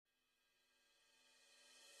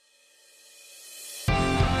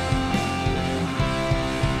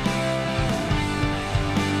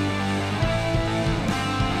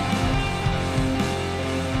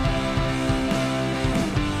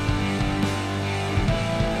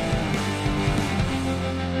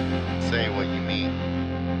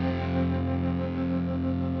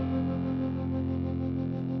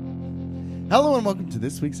Hello and welcome to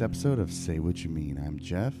this week's episode of Say What You Mean. I'm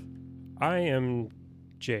Jeff. I am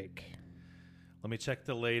Jake. Let me check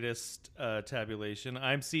the latest tabulation.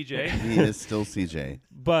 I'm CJ. He is still CJ.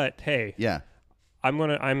 But hey, Yeah.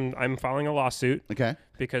 I'm filing a lawsuit Okay.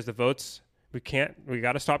 because the votes we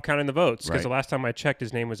got to stop counting the votes because Right. the last time I checked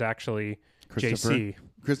his name was actually JC.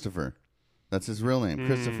 Christopher. That's his real name.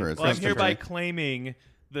 Christopher. It's Well, I'm Christopher. hereby claiming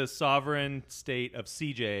the sovereign state of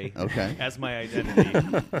CJ Okay. as my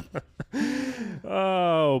identity.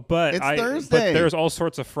 Oh, but It's But Thursday. there's all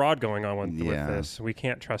sorts of fraud going on with Yeah. this. We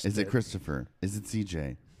can't trust Is it Christopher? Is it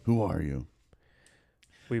CJ? Who are you?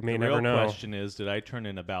 We may The never real know. question is, did I turn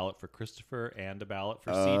in a ballot for Christopher and a ballot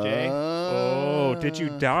for CJ? Oh, did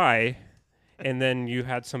you die? And then you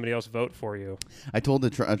had somebody else vote for you. I told a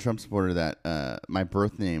Trump supporter that my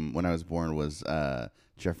birth name when I was born was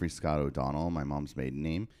Jeffrey Scott O'Donnell, my mom's maiden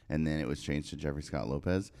name, and then it was changed to Jeffrey Scott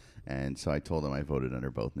Lopez. And so I told him I voted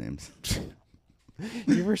under both names.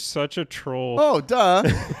 You were such a troll. Oh, duh.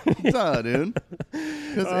 Duh, dude.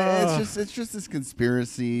 Because it's just this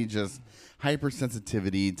conspiracy, just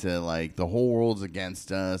hypersensitivity to like the whole world's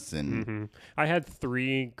against us. And I had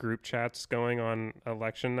 3 group chats going on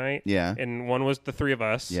election night. Yeah. And one was the 3 of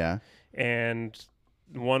us. yeah. And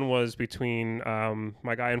one was between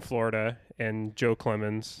my guy in Florida and Joe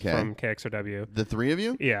Clemens 'Kay. from KXOW. The three of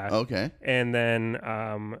you? Yeah. Okay. And then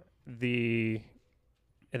the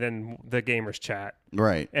gamers chat.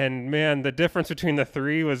 Right. And man, the difference between the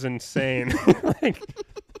 3 was insane.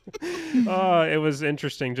 It was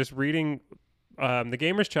interesting. Just reading the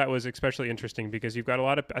gamers chat was especially interesting because you've got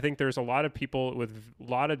I think there's a lot of people with a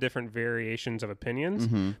lot of different variations of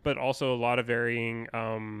opinions, but also a lot of varying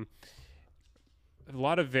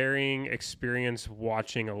experience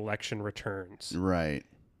watching election returns. Right.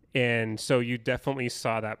 And so you definitely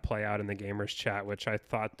saw that play out in the gamers chat, which I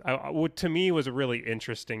thought to me was a really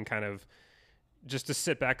interesting kind of just to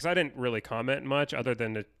sit back because I didn't really comment much other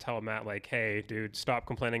than to tell Matt like, hey, dude, stop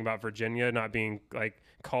complaining about Virginia not being like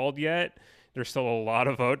called yet. There's still a lot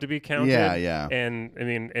of vote to be counted. Yeah, yeah. And I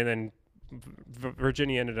mean, and then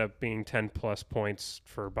Virginia ended up being 10 plus points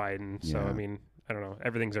for Biden. So, Yeah. I mean, I don't know.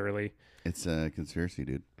 Everything's early. It's a conspiracy,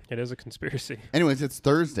 dude. It is a conspiracy. Anyways, it's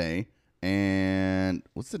Thursday. And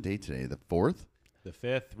what's the date today? The 4th? The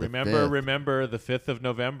 5th. The Remember the 5th of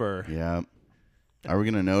November. Yeah. Are we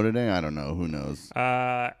going to know today? I don't know. Who knows?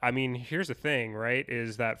 I mean, here's the thing, right?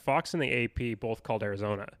 Is that Fox and the AP both called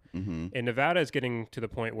Arizona. Mm-hmm. And Nevada is getting to the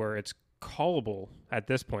point where it's callable at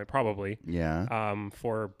this point, probably, Yeah.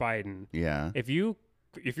 for Biden. Yeah. If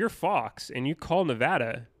you're Fox and you call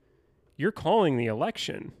Nevada, you're calling the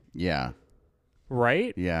election, Yeah.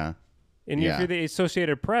 right? Yeah. And Yeah. if you're the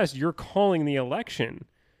Associated Press, you're calling the election.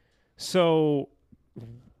 So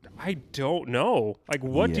I don't know. Like,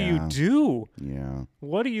 what do you Yeah. do? Yeah.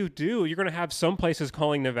 What do you do? You're going to have some places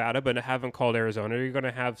calling Nevada, but haven't called Arizona. You're going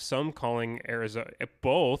to have some calling Arizona,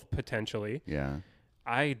 both potentially. Yeah.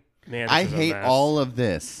 I I hate all of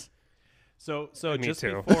this. So Me just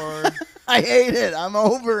too. before I hate it. I'm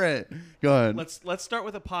over it. Go ahead. let's start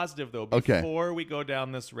with a positive though. Okay. Before we go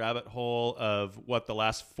down this rabbit hole of what the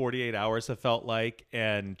last 48 hours have felt like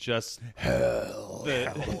and just hell.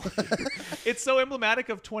 It's so emblematic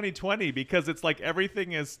of 2020 because it's like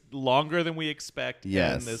everything is longer than we expect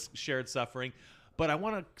Yes. and this shared suffering. But I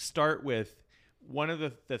want to start with one of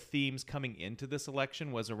the themes coming into this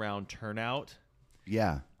election was around turnout.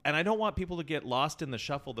 Yeah. And I don't want people to get lost in the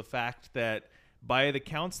shuffle the fact that by the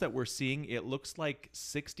counts that we're seeing, it looks like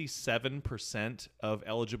 67% of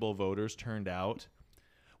eligible voters turned out.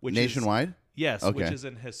 Which Nationwide? Yes, Okay. which is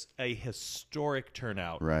a historic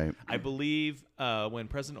turnout. Right. I believe when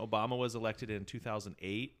President Obama was elected in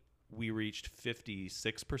 2008, we reached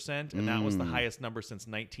 56%, and that was the highest number since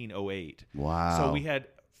 1908. Wow. So we had,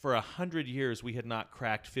 for 100 years, we had not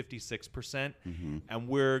cracked 56%, and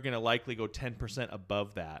we're going to likely go 10%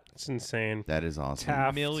 above that. It's insane. That is awesome.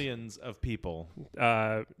 Taft. Millions of people.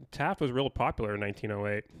 Taft was real popular in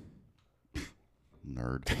 1908.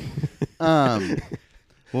 Nerd.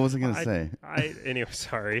 What was I going to say? Anyway,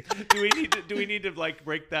 sorry. Do we need to like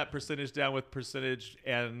break that percentage down with percentage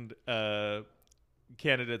and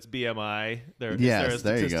candidates BMI? Is there a There you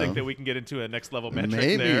statistic go. that we can get into a next level metric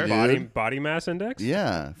Maybe, there? dude. Body mass index?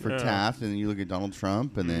 Yeah. For Yeah. Taft, and then you look at Donald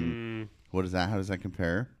Trump, and then what is that? How does that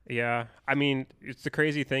compare? Yeah. I mean, it's the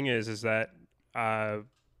crazy thing is that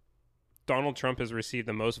Donald Trump has received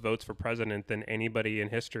the most votes for president than anybody in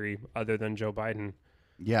history other than Joe Biden.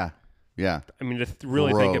 Yeah. Yeah. I mean, to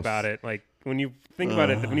really think Gross. about it, like when you think about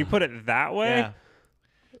it, when you put it that way, Yeah.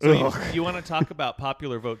 So you want to talk about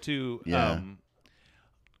popular vote too? Yeah.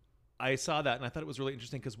 I saw that and I thought it was really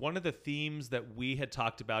interesting because one of the themes that we had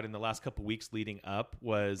talked about in the last couple of weeks leading up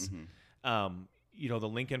was, the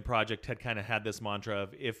Lincoln Project had kind of had this mantra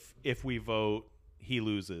of if we vote, he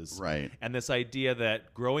loses. Right. And this idea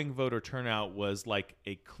that growing voter turnout was like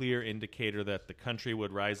a clear indicator that the country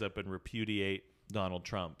would rise up and repudiate Donald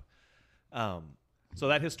Trump. So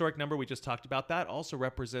that historic number we just talked about, that also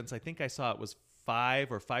represents, I think I saw it was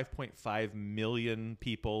 5 or 5.5 million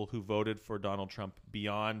people who voted for Donald Trump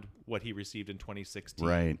beyond what he received in 2016.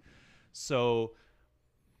 Right. So,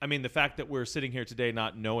 I mean, the fact that we're sitting here today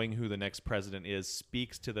not knowing who the next president is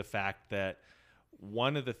speaks to the fact that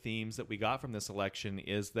one of the themes that we got from this election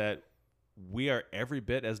is that we are every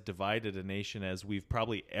bit as divided a nation as we've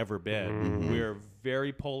probably ever been. We are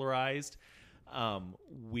very polarized.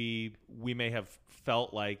 We may have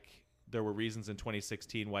felt like there were reasons in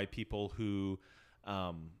 2016 why people who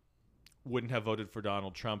wouldn't have voted for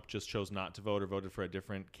Donald Trump just chose not to vote or voted for a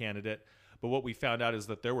different candidate. But what we found out is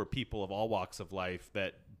that there were people of all walks of life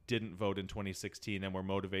that didn't vote in 2016 and were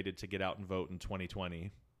motivated to get out and vote in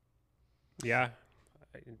 2020. Yeah,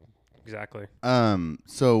 exactly.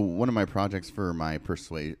 So one of my projects for my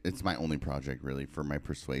it's my only project really for my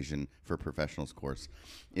Persuasion for Professionals course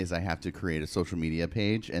is I have to create a social media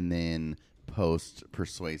page and then post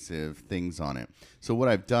persuasive things on it. So what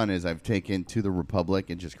I've done is I've taken To the Republic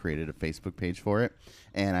and just created a Facebook page for it,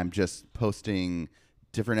 and I'm just posting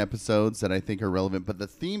different episodes that I think are relevant. But the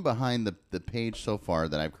theme behind the page so far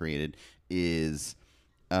that I've created is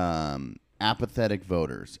apathetic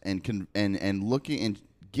voters and looking and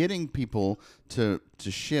getting people to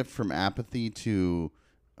shift from apathy to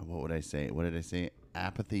what did I say?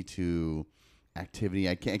 Apathy to activity.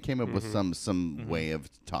 I came up with some way of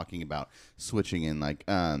talking about switching in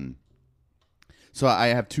so I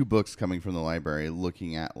have 2 books coming from the library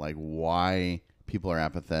looking at like why people are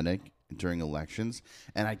apathetic during elections,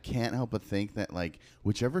 and I can't help but think that like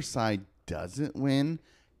whichever side doesn't win,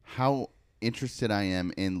 how interested I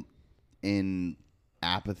am in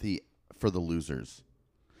apathy for the losers.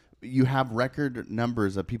 You have record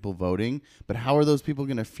numbers of people voting, but how are those people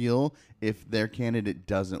going to feel if their candidate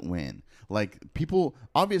doesn't win? Like people,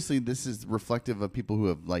 obviously this is reflective of people who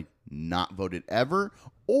have like not voted ever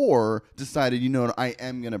or decided, I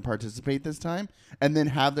am going to participate this time, and then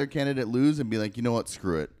have their candidate lose and be like, you know what,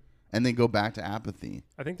 screw it. And then go back to apathy.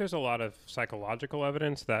 I think there's a lot of psychological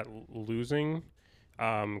evidence that losing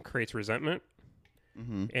creates resentment.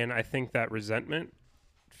 And I think that resentment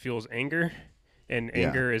fuels anger. And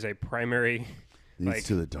anger is a primary... Leads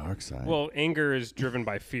to the dark side. Well, anger is driven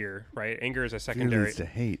by fear, right? Anger is a secondary... Fear leads to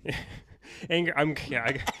hate. Anger.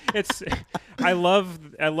 I love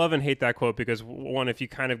and hate that quote because one, if you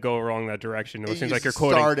kind of go along that direction, it seems like you're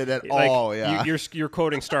quoting. Started at all, yeah. You're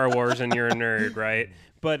quoting Star Wars and you're a nerd, right?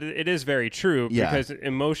 But it is very true because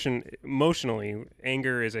emotionally,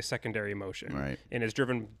 anger is a secondary emotion, right? And is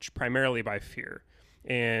driven primarily by fear.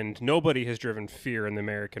 And nobody has driven fear in the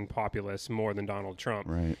American populace more than Donald Trump.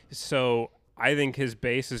 Right. So I think his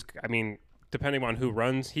base is, depending on who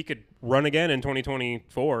runs, he could run again in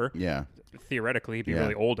 2024. Yeah. Theoretically, he'd be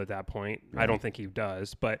really old at that point. Right. I don't think he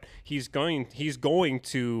does, but he's going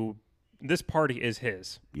to. This party is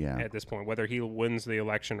his at this point, whether he wins the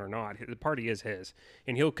election or not. The party is his,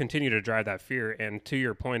 and he'll continue to drive that fear. And to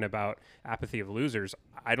your point about apathy of losers,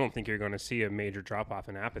 I don't think you're going to see a major drop-off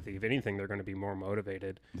in apathy. If anything, they're going to be more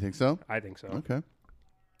motivated. You think so? I think so. Okay.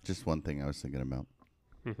 Just one thing I was thinking about.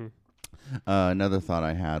 Another thought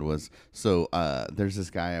I had was, there's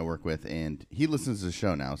this guy I work with, and he listens to the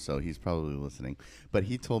show now, so he's probably listening. But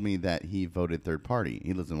he told me that he voted third party.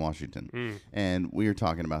 He lives in Washington. And we were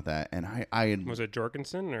talking about that, and I had... Was it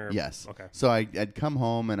Jorgensen? Or? Yes. Okay. So I'd come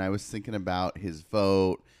home, and I was thinking about his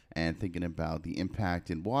vote and thinking about the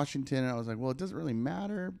impact in Washington, and I was like, well, it doesn't really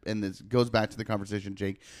matter. And this goes back to the conversation,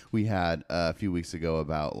 Jake, we had a few weeks ago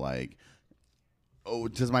about, like, oh,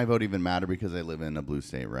 does my vote even matter because I live in a blue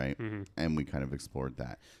state, right? And we kind of explored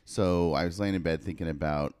that. So I was laying in bed thinking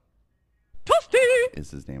about Toasty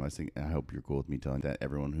is his name. I was thinking, I hope you're cool with me telling that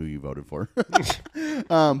everyone who you voted for.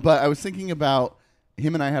 But I was thinking about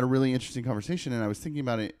him, and I had a really interesting conversation, and I was thinking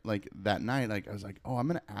about it like that night. Like I was like, oh, I'm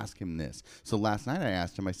going to ask him this. So last night I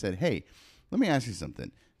asked him, I said, hey, let me ask you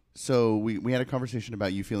something. So we had a conversation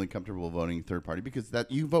about you feeling comfortable voting third party because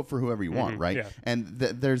that you vote for whoever you want, right? Yeah. And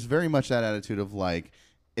there's very much that attitude of like,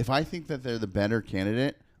 if I think that they're the better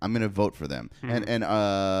candidate, I'm going to vote for them. And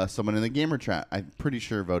someone in the gamer chat, I'm pretty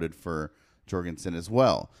sure voted for Jorgensen as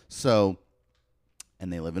well. So,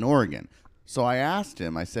 and they live in Oregon. So I asked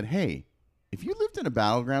him, I said, hey, if you lived in a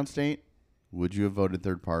battleground state, would you have voted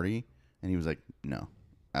third party? And he was like, no,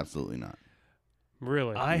 absolutely not.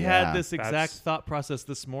 Really? I Yeah. had this exact That's- thought process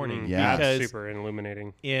this morning Yeah. That's because super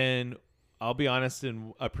illuminating. I'll be honest,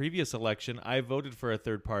 in a previous election, I voted for a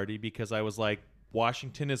third party because I was like,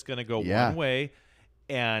 Washington is going to go Yeah. one way,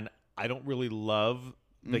 and I don't really love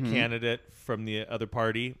the candidate from the other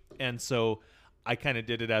party. And so I kind of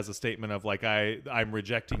did it as a statement of like, I'm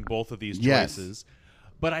rejecting both of these Yes. choices.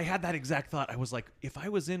 But I had that exact thought. I was like, if I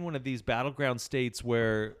was in one of these battleground states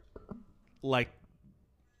where, like,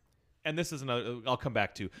 and this is another I'll come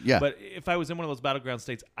back to. Yeah. But if I was in one of those battleground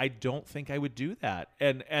states, I don't think I would do that.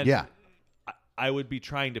 And Yeah. I would be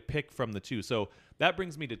trying to pick from the two. So that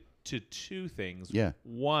brings me to two things. Yeah.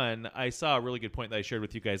 One, I saw a really good point that I shared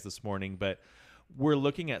with you guys this morning, but we're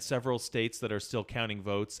looking at several states that are still counting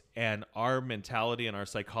votes, and our mentality and our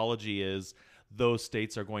psychology is those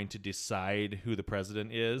states are going to decide who the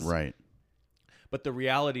president is. Right. But the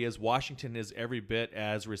reality is Washington is every bit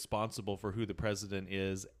as responsible for who the president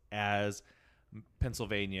is as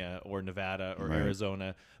Pennsylvania or Nevada or Right.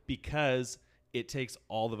 Arizona, because it takes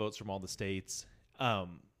all the votes from all the states. I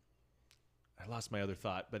lost my other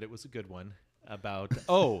thought, but it was a good one about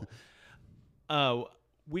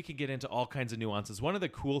we can get into all kinds of nuances. One of the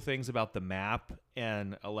cool things about the map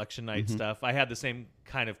and election night stuff, I had the same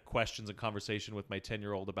kind of questions and conversation with my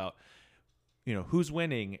 10-year-old about, who's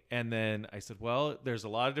winning. And then I said, well, there's a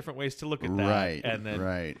lot of different ways to look at that. Right. And then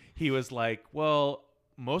Right. he was like, well,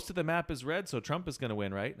 most of the map is red, so Trump is going to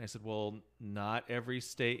win, right? And I said, well, not every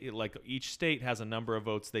state. Like, each state has a number of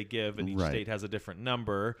votes they give, and each Right. state has a different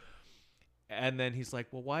number. And then he's like,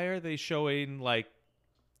 well, why are they showing, like,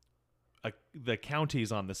 the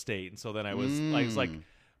counties on the state? And so then I was like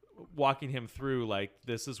walking him through, like,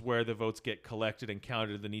 this is where the votes get collected and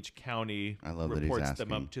counted, and each county I love that he's reports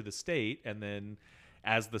them asking. up to the state, and then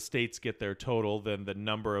as the states get their total, then the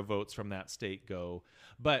number of votes from that state go.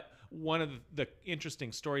 But one of the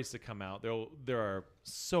interesting stories to come out, there are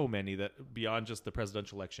so many that beyond just the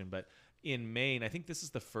presidential election, but in Maine, I think this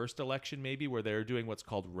is the first election maybe where they're doing what's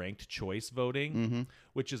called ranked choice voting,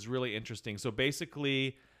 which is really interesting. So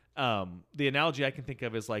basically, the analogy I can think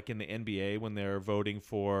of is like in the NBA when they're voting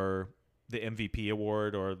for the MVP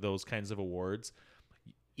award or those kinds of awards.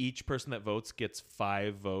 Each person that votes gets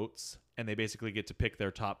 5 votes, and they basically get to pick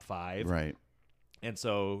their top 5. Right. And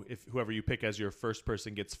so if whoever you pick as your first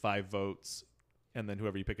person gets 5 votes, and then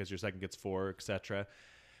whoever you pick as your second gets 4, etc.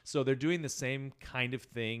 So they're doing the same kind of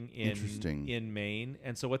thing Interesting. in Maine.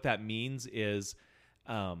 And so what that means is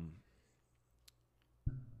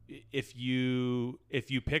if you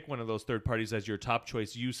pick one of those third parties as your top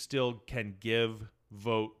choice, you still can give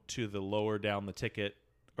vote to the lower down the ticket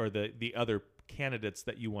or the other candidates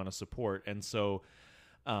that you want to support. And so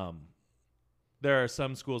there are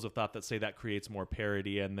some schools of thought that say that creates more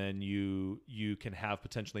parity, and then you can have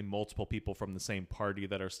potentially multiple people from the same party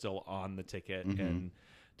that are still on the ticket and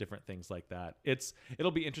different things like that. It'll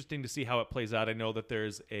be interesting to see how it plays out. I know that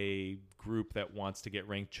there's a group that wants to get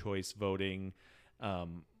ranked choice voting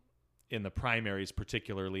in the primaries,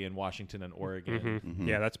 particularly in Washington and Oregon.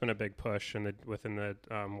 Yeah, that's been a big push within the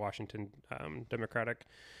Washington Democratic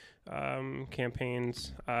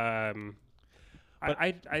campaigns. One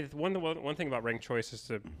thing about ranked choice is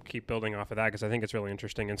to keep building off of that, because I think it's really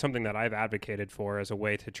interesting and something that I've advocated for as a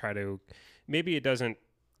way to try to maybe it doesn't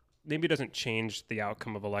change the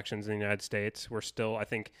outcome of elections in the United States. We're still, I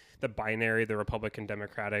think, the binary, the Republican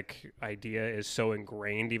Democratic idea is so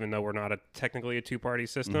ingrained, even though we're not technically a two-party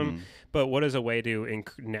system. But what is a way to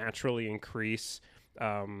naturally increase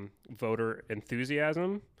voter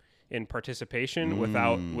enthusiasm in participation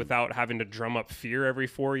without having to drum up fear every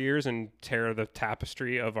 4 years and tear the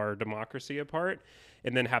tapestry of our democracy apart,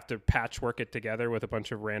 and then have to patchwork it together with a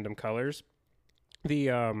bunch of random colors?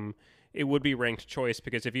 It would be ranked choice,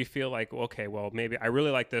 because if you feel like, okay, well, maybe I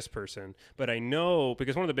really like this person, but I know,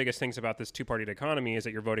 because one of the biggest things about this two-party economy is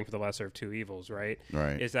that you're voting for the lesser of two evils, right?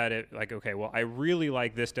 Right. Is that it? Like, okay, well, I really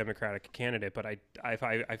like this Democratic candidate, but I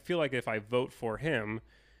feel like if I vote for him,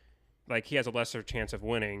 like, he has a lesser chance of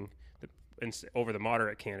winning over the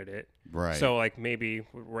moderate candidate. Right. So, like, maybe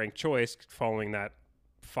ranked choice, following that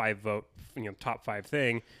 5-vote, top 5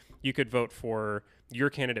 thing, you could vote for your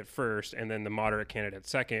candidate first and then the moderate candidate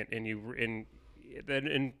second, and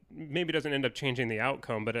maybe it doesn't end up changing the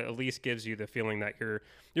outcome, but it at least gives you the feeling that your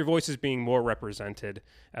voice is being more represented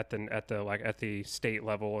at the state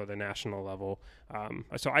level or the national level.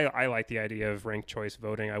 So I like the idea of ranked choice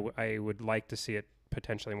voting. I would like to see it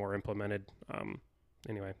potentially more implemented.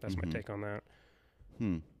 Anyway, that's my take on that.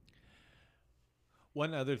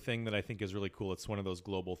 One other thing that I think is really cool, it's one of those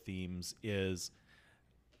global themes, is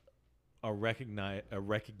a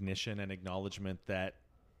recognition and acknowledgement that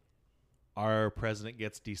our president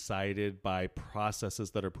gets decided by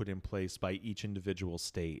processes that are put in place by each individual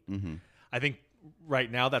state. Mm-hmm. I think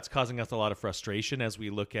right now that's causing us a lot of frustration as we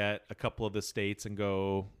look at a couple of the states and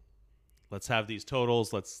go, let's have these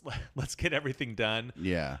totals. Let's get everything done.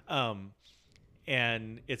 Yeah.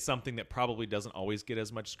 And it's something that probably doesn't always get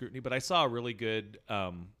as much scrutiny. But I saw a really good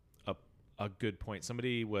a good point.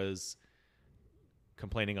 Somebody was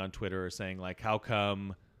complaining on Twitter or saying, like, how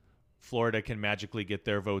come Florida can magically get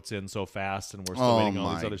their votes in so fast and we're still waiting on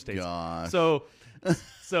all these other states? Gosh.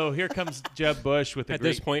 So here comes Jeb Bush with a At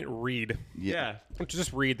this point, read. yeah.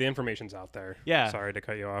 Just read. The information's out there. Yeah. Sorry to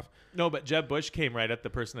cut you off. No, but Jeb Bush came right at the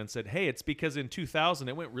person and said, hey, it's because in 2000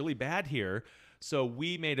 it went really bad here. So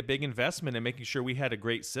we made a big investment in making sure we had a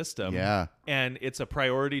great system. Yeah. And it's a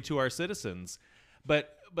priority to our citizens.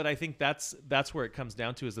 But I think that's where it comes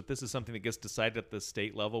down to, is that this is something that gets decided at the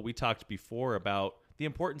state level. We talked before about the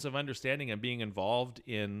importance of understanding and being involved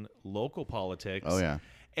in local politics. Oh, yeah.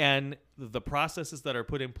 And the processes that are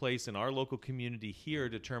put in place in our local community here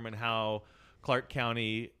determine how Clark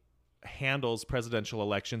County handles presidential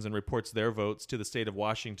elections and reports their votes to the state of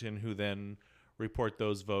Washington, who then report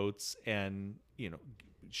those votes and,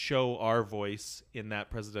 show our voice in that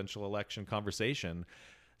presidential election conversation.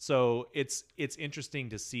 So it's interesting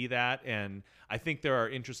to see that. And I think there are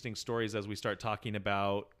interesting stories as we start talking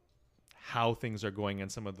about how things are going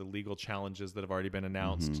and some of the legal challenges that have already been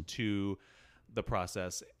announced to the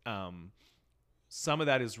process. Some of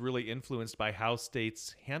that is really influenced by how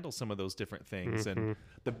states handle some of those different things. And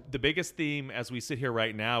the biggest theme as we sit here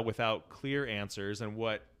right now without clear answers, and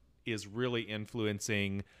what is really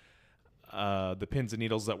influencing the pins and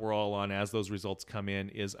needles that we're all on as those results come in,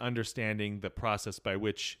 is understanding the process by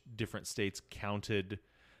which different states counted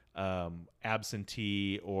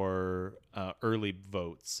absentee or early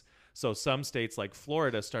votes. So some states like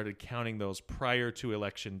Florida started counting those prior to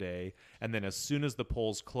Election Day, and then as soon as the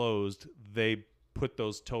polls closed, they put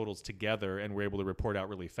those totals together and were able to report out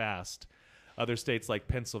really fast. Other states like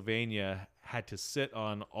Pennsylvania had to sit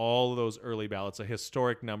on all of those early ballots, a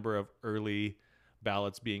historic number of early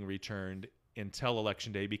ballots being returned until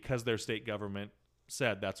Election Day, because their state government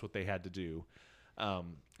said that's what they had to do.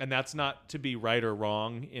 And that's not to be right or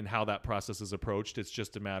wrong in how that process is approached. It's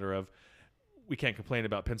just a matter of, we can't complain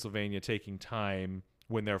about Pennsylvania taking time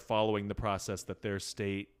when they're following the process that their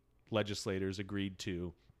state legislators agreed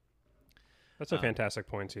to. That's a fantastic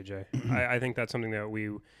point, CJ. I think that's something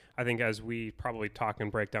that I think as we probably talk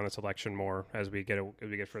and break down this election more, as we get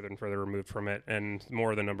further and further removed from it, and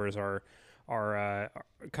more of the numbers are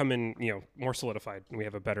coming, more solidified, and we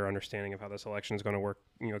have a better understanding of how this election is going to work,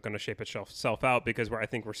 going to shape itself out, because I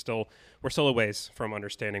think we're still a ways from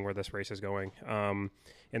understanding where this race is going.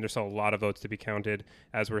 And there's still a lot of votes to be counted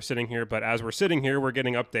as we're sitting here. But as we're sitting here, we're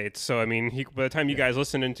getting updates. So, I mean, by the time you guys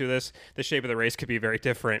listen into this, the shape of the race could be very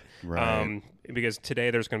different. Right. Because today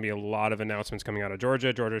there's going to be a lot of announcements coming out of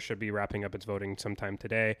Georgia. Georgia should be wrapping up its voting sometime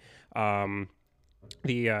today.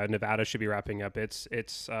 The Nevada should be wrapping up its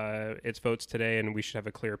votes today, and we should have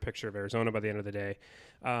a clear picture of Arizona by the end of the day.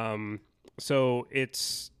 So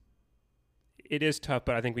it is tough,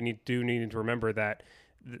 but I think we need to remember that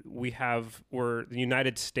we're the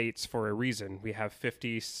United States for a reason. We have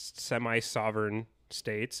 50 semi-sovereign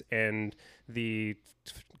states, and the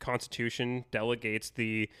Constitution delegates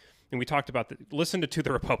and we talked about listen to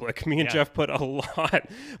the Republic. Me and Jeff put a lot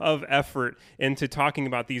of effort into talking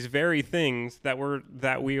about these very things that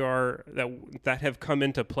have come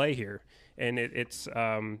into play here. And it's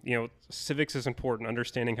civics is important.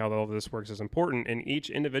 Understanding how all of this works is important. And each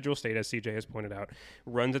individual state, as CJ has pointed out,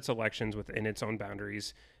 runs its elections within its own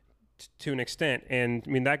boundaries to an extent. And I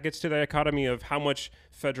mean, that gets to the dichotomy of how much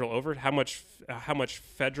federal how much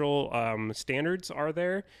federal standards are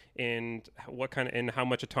there, and and how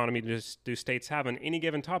much autonomy do states have on any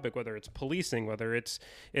given topic, whether it's policing, whether it's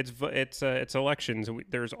elections.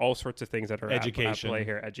 There's all sorts of things that are at play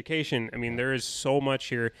here. Education. I mean, there is so much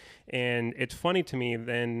here, and it's funny to me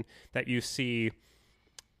then that you see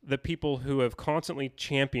the people who have constantly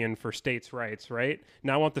championed for states' rights, right,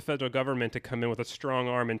 now want the federal government to come in with a strong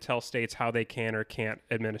arm and tell states how they can or can't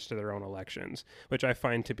administer their own elections, which I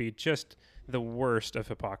find to be just the worst of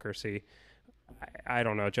hypocrisy. I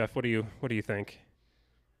don't know, Jeff. What do you think?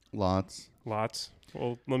 Lots.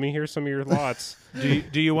 Well, let me hear some of your lots.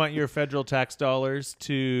 Do you want your federal tax dollars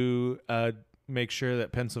to make sure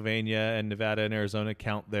that Pennsylvania and Nevada and Arizona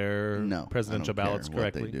count their presidential ballots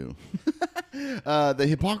correctly? What they do. The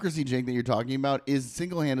hypocrisy, Jake, that you're talking about is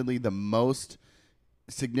single-handedly the most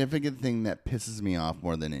significant thing that pisses me off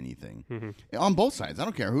more than anything. On both sides. I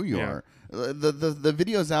don't care who you are. The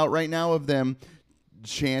video's out right now of them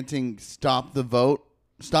chanting "Stop the Vote"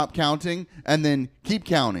 stop counting, and then keep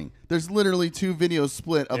counting. There's literally 2 videos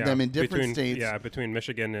split of them in different states. Yeah, between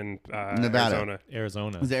Michigan and Nevada.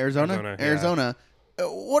 Arizona. Is it Arizona? Yeah. Arizona.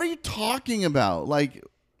 What are you talking about? Like,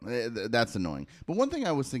 that's annoying. But one thing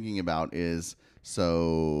I was thinking about is,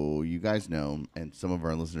 so you guys know, and some of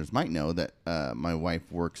our listeners might know, that my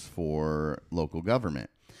wife works for local government.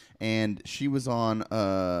 And she was on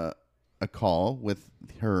a call with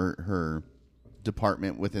her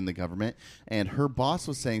department within the government, and her boss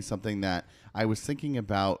was saying something that I was thinking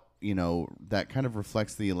about, that kind of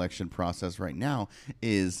reflects the election process right now,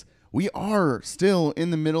 is we are still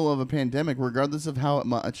in the middle of a pandemic, regardless of how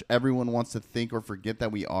much everyone wants to think or forget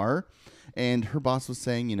that we are. And her boss was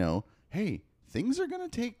saying, hey, things are going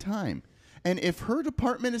to take time. And if her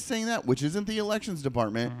department is saying that, which isn't the elections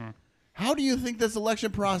department, how do you think this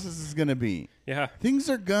election process is going to be? Yeah. Things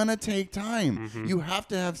are going to take time. You have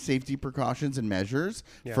to have safety precautions and measures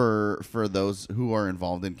Yeah. for those who are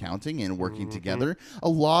involved in counting and working together. A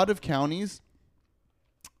lot of counties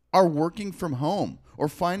are working from home or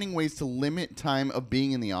finding ways to limit time of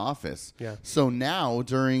being in the office. Yeah. So now,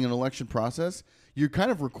 during an election process, you're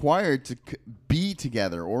kind of required to be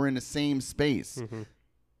together or in the same space.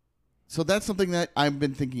 So that's something that I've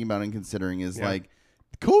been thinking about and considering is like,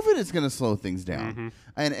 COVID is going to slow things down,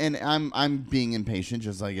 and I'm being impatient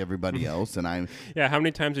just like everybody else, and I'm Yeah, how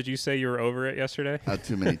many times did you say you were over it yesterday?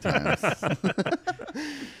 too many times.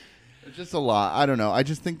 It's just a lot. I don't know. I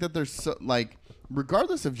just think that there's so, like,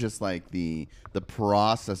 regardless of just like the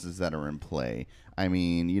processes that are in play. I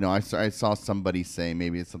mean, I saw somebody say,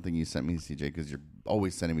 maybe it's something you sent me, CJ, because you're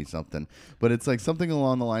always sending me something, but it's like something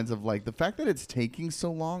along the lines of like the fact that it's taking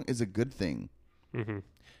so long is a good thing.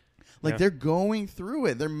 Like they're going through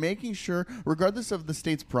it. They're making sure, regardless of the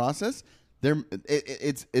state's process,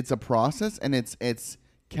 it's a process, and it's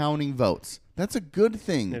counting votes. That's a good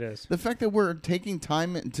thing. It is. The fact that we're taking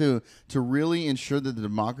time to really ensure that the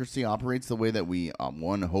democracy operates the way that we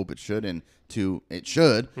one hope it should, and two it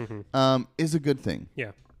should, is a good thing.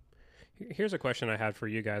 Yeah. Here's a question I had for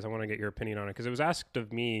you guys. I want to get your opinion on it because it was asked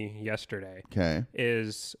of me yesterday. Okay.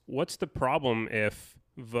 Is what's the problem if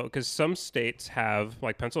vote? Because some states have,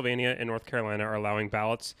 like Pennsylvania and North Carolina, are allowing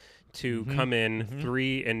ballots to come in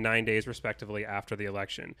 3 and 9 days respectively after the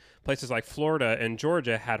election. Places like Florida and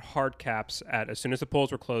Georgia had hard caps at as soon as the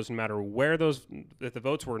polls were closed, no matter where if the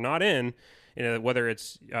votes were not in, whether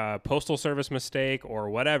it's postal service mistake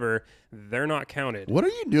or whatever, they're not counted. What are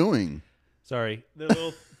you doing? Sorry, the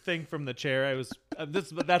little thing from the chair. I was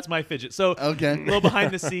that's my fidget. So Okay. a little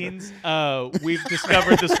behind the scenes. We've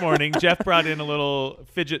discovered this morning. Jeff brought in a little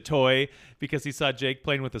fidget toy because he saw Jake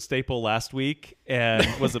playing with a staple last week and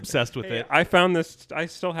was obsessed with it. I found this. I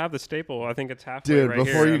still have the staple. I think it's halfway Dude, right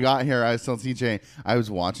before here. you got here, I was telling CJ, I was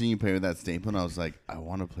watching you play with that staple, and I was like, I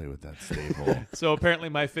want to play with that staple. So apparently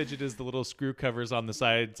my fidget is the little screw covers on the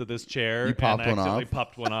sides of this chair. You popped and I one accidentally off?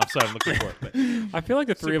 popped one off, so I'm looking for it. But I feel like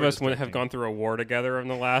the three of Super us have distracting. gone through a war together in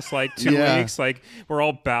the last like 2 Yeah. weeks. Like we're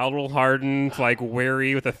all battle hardened, like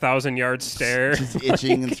weary with 1,000-yard stare, Just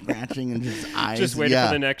itching and scratching and just eyes. just waiting yeah.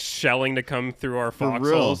 for the next shelling to come through our For real.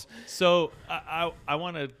 foxholes. So I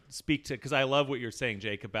want to speak to, because I love what you're saying,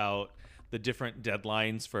 Jake, about the different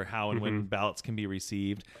deadlines for how and when ballots can be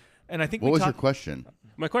received. And I think What was your question?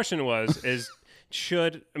 My question was,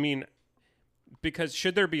 should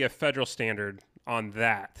there be a federal standard on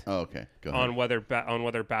that? Oh, okay. Go ahead. On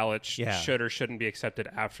whether ballots Yeah. should or shouldn't be accepted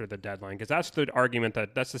after the deadline, because that's the argument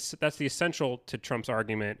that's the essential to Trump's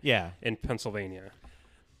argument. Yeah. In Pennsylvania.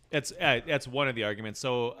 That's one of the arguments.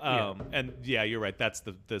 So, and yeah, you're right. That's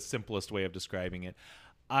the simplest way of describing it.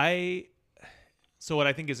 So what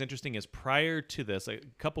I think is interesting is prior to this, a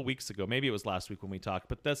couple weeks ago, maybe it was last week when we talked,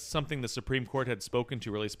 but that's something the Supreme Court had spoken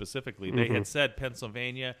to really specifically. They had said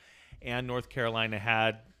Pennsylvania and North Carolina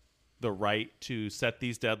had the right to set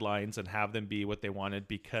these deadlines and have them be what they wanted,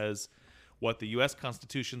 because what the U.S.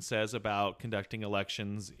 Constitution says about conducting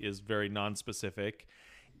elections is very nonspecific.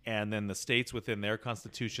 And then the states within their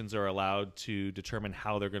constitutions are allowed to determine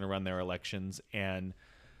how they're going to run their elections. And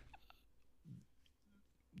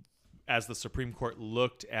as the Supreme Court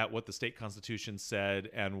looked at what the state constitution said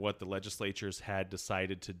and what the legislatures had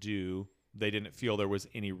decided to do, they didn't feel there was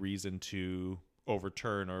any reason to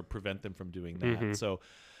overturn or prevent them from doing that. So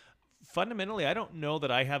fundamentally, I don't know that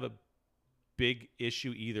I have a big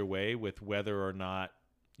issue either way with whether or not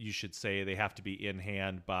you should say they have to be in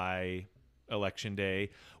hand by Election Day.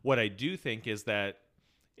 What I do think is that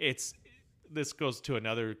this goes to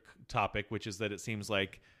another topic, which is that it seems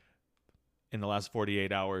like in the last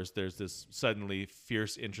 48 hours, there's this suddenly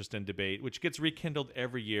fierce interest and debate, which gets rekindled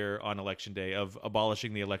every year on Election Day, of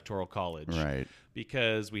abolishing the Electoral College. Right.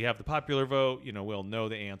 Because we have the popular vote, we'll know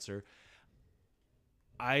the answer.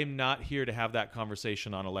 I'm not here to have that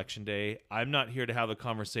conversation on Election Day. I'm not here to have a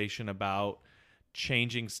conversation about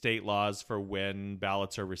changing state laws for when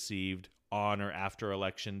ballots are received on or after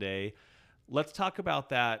Election Day. Let's talk about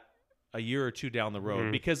that a year or two down the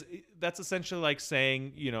road, because that's essentially like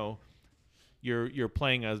saying, you're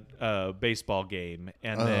playing a baseball game,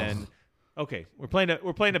 and then we're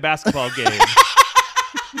playing a basketball game.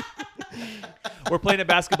 We're playing a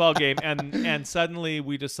basketball game, and suddenly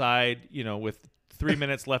we decide, with 3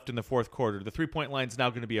 minutes left in the fourth quarter, the 3-point line is now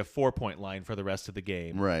going to be a 4-point line for the rest of the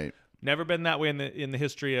game. Right. Never been that way in the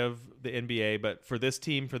history of the NBA, but for this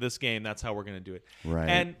team, for this game, that's how we're going to do it. Right.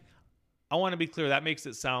 And I want to be clear. That makes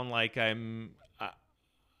it sound like I'm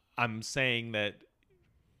saying that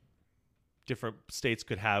different states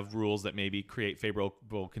could have rules that maybe create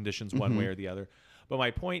favorable conditions one way or the other. But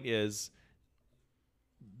my point is,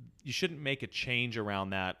 you shouldn't make a change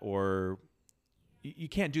around that, or you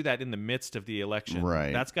can't do that in the midst of the election.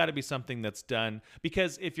 Right. That's got to be something that's done,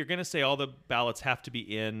 because if you're going to say all the ballots have to be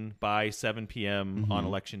in by 7 p.m. on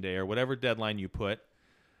Election Day, or whatever deadline you put,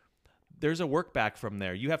 there's a work back from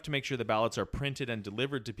there. You have to make sure the ballots are printed and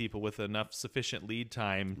delivered to people with enough sufficient lead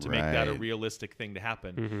time to make that a realistic thing to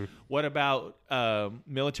happen. What about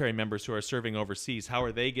military members who are serving overseas? How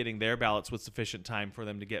are they getting their ballots with sufficient time for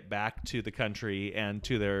them to get back to the country and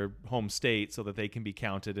to their home state so that they can be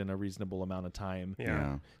counted in a reasonable amount of time?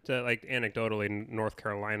 Yeah. So, like, anecdotally, North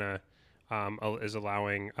Carolina is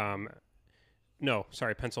allowing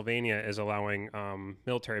Pennsylvania is allowing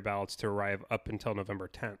military ballots to arrive up until November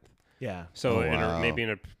 10th. Yeah. So maybe in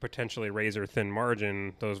a potentially razor-thin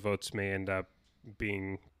margin, those votes may end up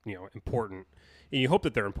being, important. And you hope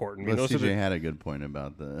that they're important. But CJ had a good point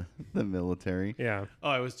about the military. Yeah. Oh,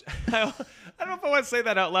 I don't know if I want to say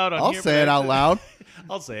that out loud on I'll here. I'll say it out loud.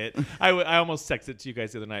 I'll say it. I almost texted it to you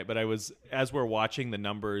guys the other night, but as we're watching the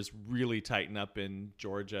numbers really tighten up in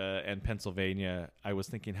Georgia and Pennsylvania, I was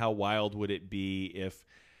thinking, how wild would it be if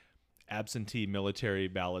absentee military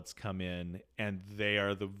ballots come in and they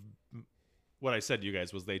are what I said to you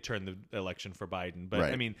guys was they turned the election for Biden. But,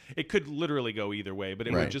 right. I mean, it could literally go either way. But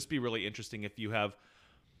it would just be really interesting if you have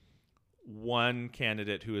one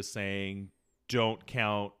candidate who is saying, don't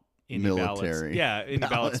count any military ballots. Yeah, any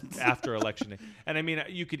ballots after Election Day. And, I mean,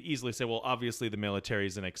 you could easily say, well, obviously the military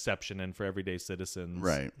is an exception and for everyday citizens.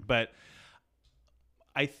 Right. But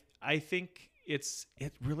I think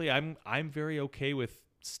I'm very okay with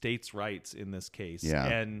states' rights in this case. Yeah.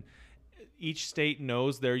 And each state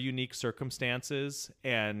knows their unique circumstances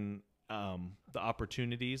and the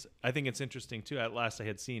opportunities. I think it's interesting too. At last I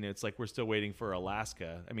had seen it's like we're still waiting for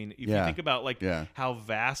Alaska. I mean, if you think about how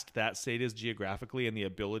vast that state is geographically and the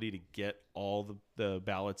ability to get all the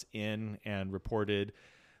ballots in and reported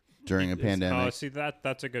during a pandemic. Oh, see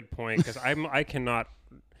that's a good point, because I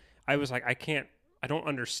don't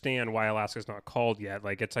understand why Alaska's not called yet.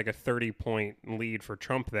 Like, it's like a 30-point lead for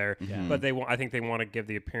Trump there. Yeah. But I think they want to give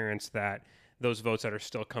the appearance that those votes that are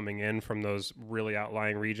still coming in from those really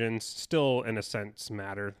outlying regions still, in a sense,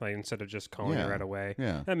 matter. Like, instead of just calling it right away.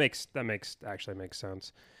 Yeah. That makes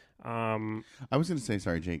sense. I was going to say,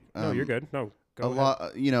 sorry, Jake. No, you're good. No, go ahead.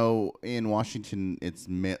 Lot, in Washington, it's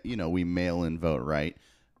we mail in vote, right?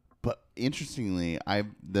 But interestingly, a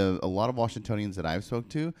lot of Washingtonians that I've spoke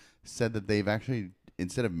to said that they've actually,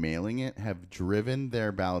 instead of mailing it, have driven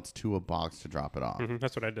their ballots to a box to drop it off. Mm-hmm.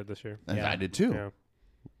 That's what I did this year. And I did too. Yeah.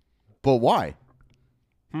 But why?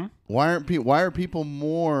 Why are people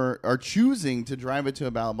are choosing to drive it to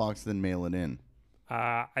a ballot box than mail it in?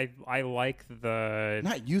 I like the...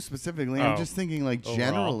 Not you specifically. I'm just thinking like overall.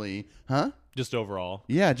 Generally. Huh? Just overall.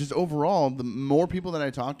 Yeah, just overall. The more people that I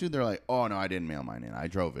talk to, they're like, oh, no, I didn't mail mine in. I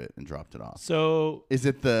drove it and dropped it off. So... Is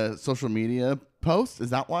it the social media post? Is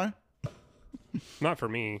that why? Not for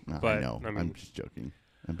me. No, but I know. I mean, I'm just joking.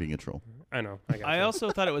 I'm being a troll. I know. I also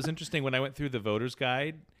thought it was interesting when I went through the voter's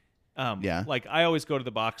guide. Yeah. Like, I always go to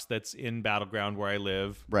the box that's in Battleground where I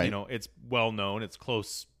live. Right. It's well known. It's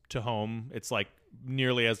close to home. It's like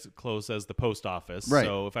nearly as close as the post office. Right.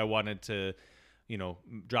 So if I wanted to,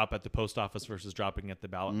 drop at the post office versus dropping at the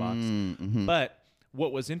ballot box. Mm-hmm. But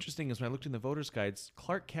what was interesting is when I looked in the voter's guides,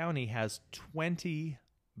 Clark County has 20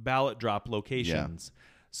 ballot drop locations. Yeah.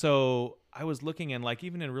 So I was looking, and like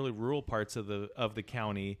even in really rural parts of the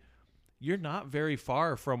county, you're not very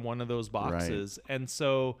far from one of those boxes. Right. And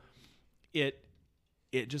so it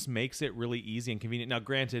just makes it really easy and convenient. Now,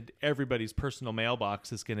 granted, everybody's personal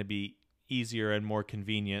mailbox is going to be easier and more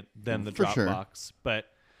convenient than the drop box, but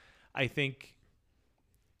I think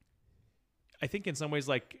in some ways,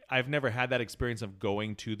 like, I've never had that experience of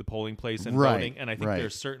going to the polling place and voting, and I think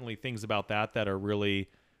there's certainly things about that are really,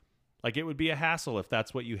 like, it would be a hassle if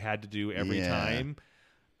that's what you had to do every time.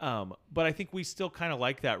 But I think we still kind of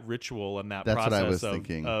like that ritual and that process what I was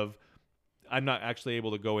thinking. of I'm not actually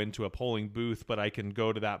able to go into a polling booth, but I can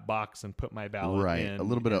go to that box and put my ballot in. A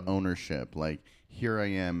little bit of ownership. Like, here I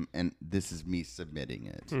am, and this is me submitting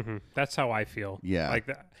it. Mm-hmm. That's how I feel. Yeah. Like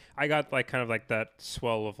that, I got like kind of like that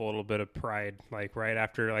swell of a little bit of pride, like right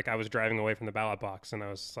after like I was driving away from the ballot box, and I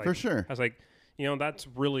was like, For sure. I was like, that's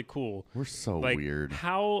really cool. We're so like, weird.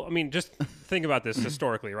 How? I mean, just think about this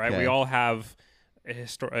historically, right? Okay. We all have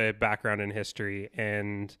a background in history,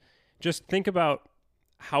 and just think about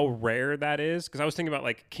how rare that is. Because I was thinking about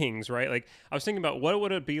like kings, right? Like I was thinking about what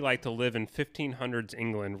would it be like to live in 1500s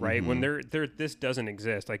England, right? When this doesn't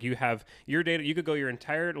exist. Like you have your data, you could go your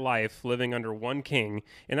entire life living under one king,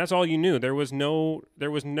 and that's all you knew. There was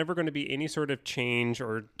never going to be any sort of change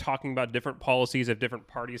or talking about different policies if different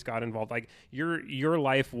parties got involved. Like your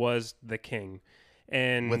life was the king.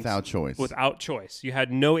 And without choice. You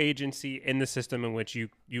had no agency in the system in which you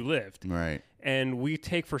lived. Right. And we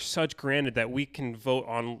take for such granted that we can vote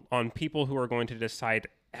on people who are going to decide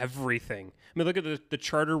everything. I mean, look at the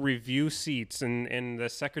charter review seats and the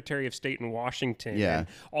Secretary of State in Washington. Yeah. And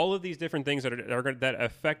all of these different things that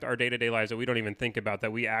affect our day-to-day lives that we don't even think about,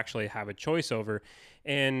 that we actually have a choice over.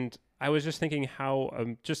 And I was just thinking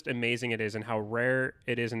how just amazing it is and how rare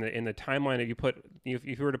it is in the timeline that if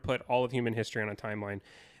you were to put all of human history on a timeline,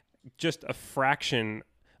 just a fraction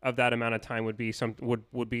of that amount of time would be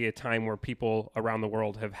a time where people around the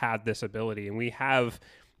world have had this ability, and we have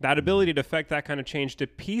that ability to affect that kind of change, to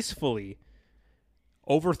peacefully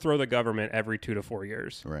overthrow the government every 2 to 4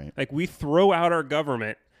 years. Right. Like we throw out our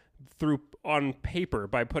government on paper.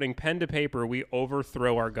 By putting pen to paper, we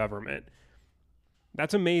overthrow our government.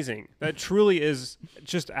 That's amazing. That truly is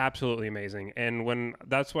just absolutely amazing. And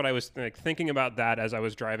that's what I was thinking about that as I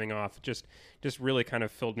was driving off, just really kind of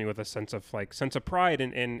filled me with a sense of pride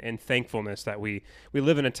and thankfulness that we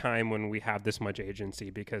live in a time when we have this much agency,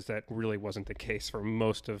 because that really wasn't the case for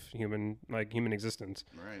most of human existence.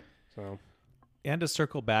 Right. So, and to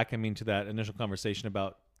circle back, I mean, to that initial conversation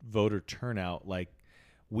about voter turnout, like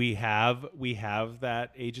we have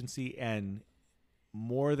that agency, and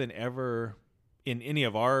more than ever in any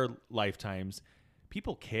of our lifetimes,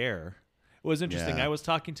 people care. It was interesting. Yeah. I was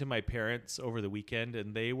talking to my parents over the weekend,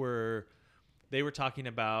 and they were talking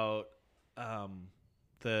about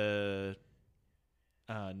the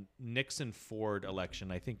Nixon Ford election.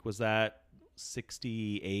 I think, was that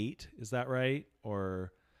 68? Is that right?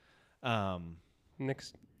 Or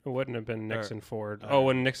Nixon, it wouldn't have been Nixon Ford.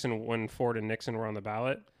 When Ford and Nixon were on the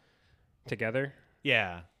ballot together.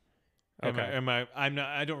 Yeah. Okay.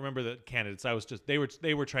 I don't remember the candidates. I was just they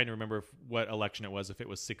were trying to remember what election it was, if it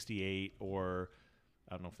was 68 or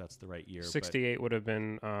I don't know if that's the right year. 68 would have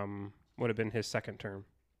been his second term.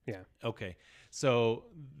 Yeah. Okay. So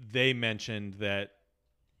they mentioned that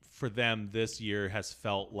for them this year has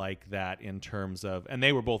felt like that in terms of, and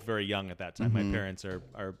they were both very young at that time. Mm-hmm. My parents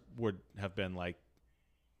would have been like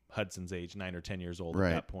Hudson's age, 9 or 10 years old Right.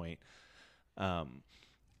 at that point.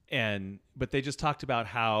 But they just talked about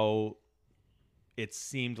how it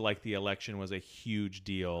seemed like the election was a huge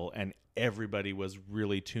deal and everybody was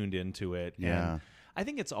really tuned into it. Yeah. And I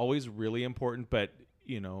think it's always really important, but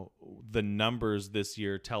the numbers this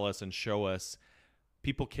year tell us and show us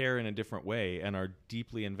people care in a different way and are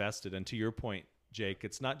deeply invested. And to your point, Jake,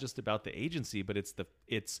 it's not just about the agency, but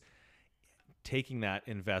it's taking that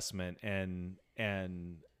investment and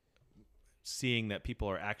seeing that people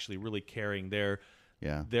are actually really caring.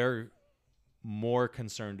 They're more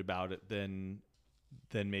concerned about it than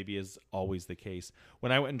maybe is always the case.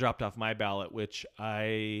 When I went and dropped off my ballot, which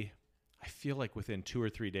I feel like within 2 or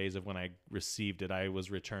 3 days of when I received it, I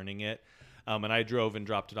was returning it. And I drove and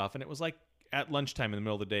dropped it off, and it was like at lunchtime in the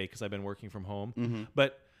middle of the day because I've been working from home. Mm-hmm.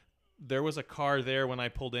 But there was a car there when I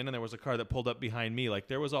pulled in, and there was a car that pulled up behind me. Like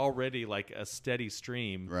there was already like a steady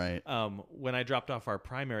stream. Right. When I dropped off our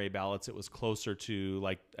primary ballots, it was closer to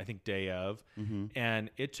like, I think day of. Mm-hmm.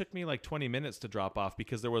 And it took me like 20 minutes to drop off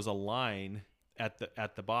because there was a line at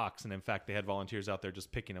the box. And in fact, they had volunteers out there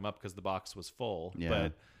just picking them up because the box was full. Yeah.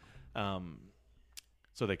 But,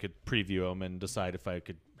 so they could preview them and decide if I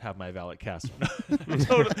could have my ballot cast.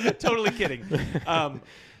 Totally kidding.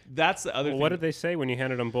 That's the other thing. What did they say when you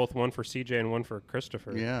handed them both, one for CJ and one for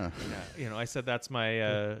Christopher? Yeah. I said that's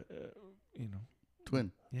my,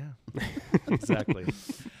 Twin. Yeah, exactly.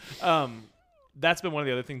 That's been one of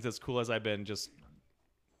the other things that's cool as I've been just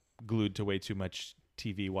glued to way too much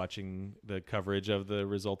TV watching the coverage of the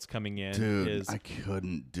results coming in. Dude, I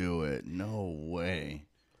couldn't do it. No way.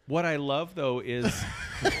 What I love though is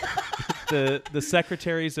the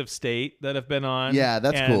secretaries of state that have been on. Yeah,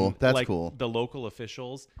 that's and, cool. That's like, cool. The local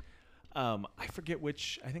officials. I forget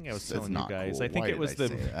which. I think I was telling you guys. Cool. I think Why it was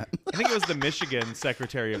did I say that? I think it was the Michigan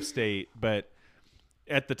Secretary of State. But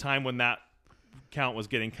at the time when that count was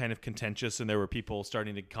getting kind of contentious, and there were people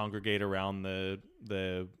starting to congregate around the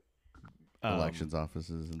elections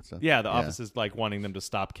offices and stuff. Yeah, the offices like wanting them to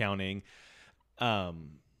stop counting.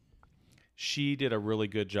 She did a really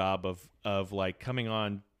good job of like coming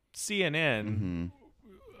on CNN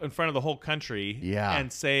in front of the whole country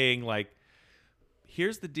and saying like,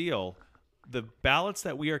 here's the deal. The ballots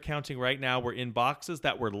that we are counting right now were in boxes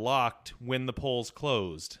that were locked when the polls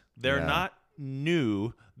closed. They're not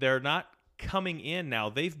new. They're not coming in now.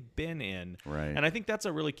 They've been in. Right. And I think that's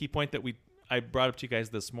a really key point that I brought up to you guys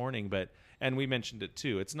this morning, and we mentioned it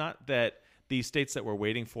too. It's not that these states that we're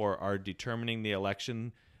waiting for are determining the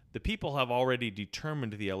election. The people have already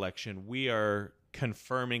determined the election. We are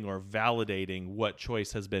confirming or validating what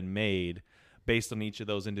choice has been made based on each of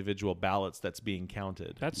those individual ballots that's being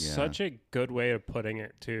counted. That's such a good way of putting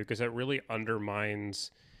it too, because it really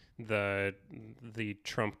undermines the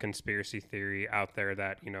Trump conspiracy theory out there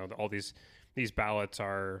that, you know, all these ballots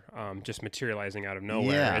are just materializing out of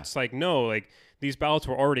nowhere. Yeah. It's like, no, like these ballots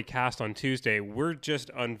were already cast on Tuesday. We're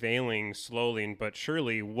just unveiling slowly but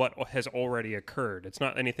surely what has already occurred. It's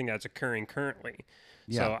not anything that's occurring currently.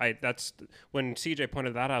 Yeah. So that's when CJ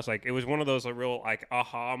pointed that out. I was like, it was one of those real like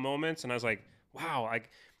aha moments, and I was like, wow, like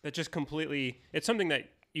that just completely. It's something that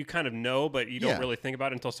you kind of know, but you don't really think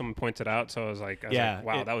about it until someone points it out. So I was like,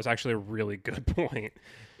 wow, that was actually a really good point.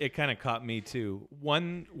 It kind of caught me too.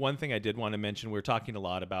 One thing I did want to mention, we're talking a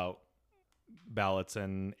lot about ballots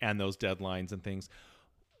and those deadlines and things.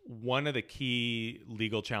 One of the key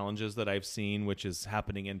legal challenges that I've seen, which is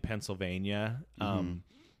happening in Pennsylvania,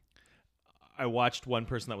 I watched one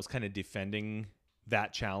person that was kind of defending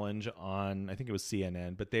that challenge on, I think it was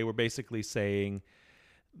CNN, but they were basically saying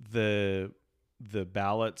the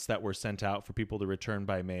ballots that were sent out for people to return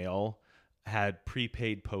by mail had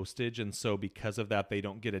prepaid postage, and so because of that, they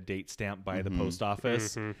don't get a date stamp by the post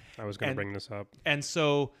office. I was going to bring this up. And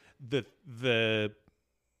so the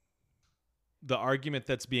argument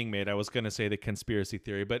that's being made, I was going to say the conspiracy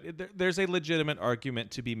theory, but there's a legitimate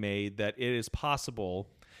argument to be made that it is possible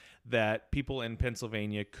that people in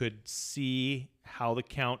Pennsylvania could see how the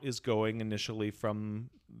count is going initially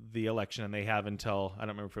from the election, and they have until, I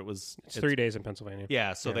don't remember if it's 3 days in Pennsylvania.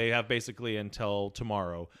 Yeah, so they have basically until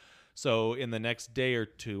tomorrow. So in the next day or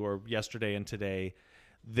two, or yesterday and today,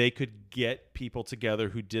 they could get people together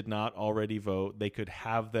who did not already vote. They could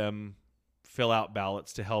have them fill out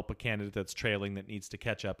ballots to help a candidate that's trailing that needs to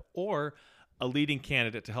catch up, or a leading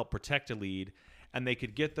candidate to help protect a lead, and they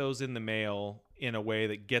could get those in the mail in a way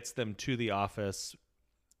that gets them to the office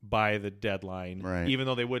by the deadline, even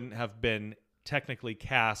though they wouldn't have been technically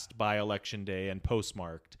cast by election day and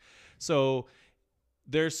postmarked. So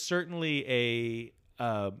there's certainly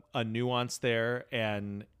a nuance there,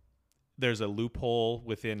 and there's a loophole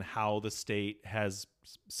within how the state has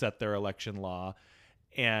set their election law,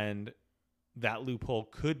 and that loophole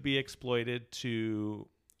could be exploited to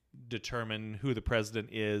determine who the president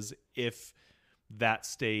is if that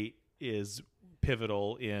state is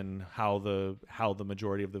pivotal in how the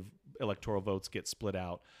majority of the electoral votes get split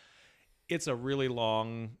out. It's a really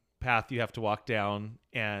long path you have to walk down,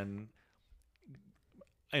 and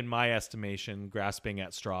in my estimation, grasping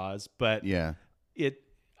at straws. But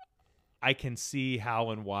I can see how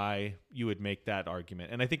and why you would make that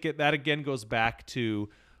argument. And I think that again goes back to,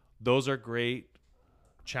 those are great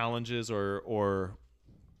challenges or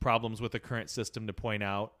problems with the current system to point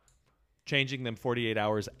out. Changing them 48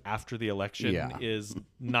 hours after the election is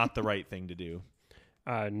not the right thing to do.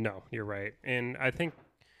 No, you're right. And I think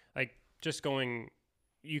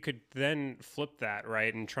you could then flip that,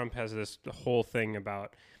 right? And Trump has this whole thing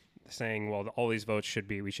about saying, well, all these votes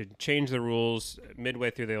we should change the rules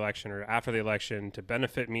midway through the election or after the election to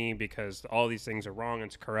benefit me because all these things are wrong,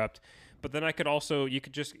 it's corrupt. But then you could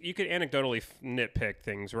anecdotally nitpick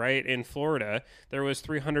things, right? In Florida, there was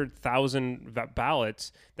 300,000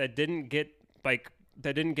 ballots that didn't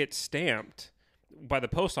get stamped by the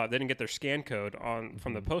post office. They didn't get their scan code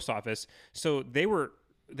from the post office. So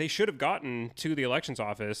they should have gotten to the elections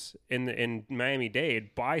office in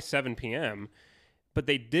Miami-Dade by 7 p.m., but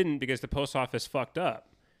they didn't because the post office fucked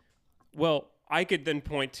up. Well, I could then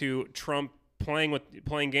point to Trump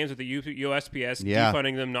playing games with the USPS, Yeah.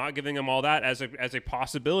 defunding them, not giving them all that as a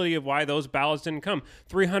possibility of why those ballots didn't come.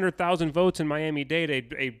 300,000 votes in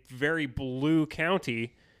Miami-Dade, a very blue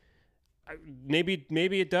county. Maybe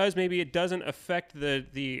it does. Maybe it doesn't affect the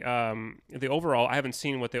overall. I haven't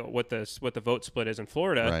seen what the vote split is in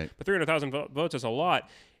Florida, Right. but 300,000 votes is a lot.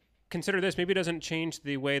 Consider this: maybe it doesn't change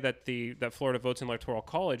the way that that Florida votes in Electoral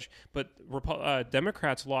College, but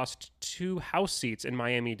Democrats lost 2 House seats in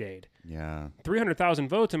Miami-Dade. Yeah. 300,000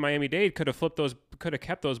 votes in Miami-Dade could have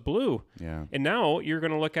kept those blue. Yeah. And now you're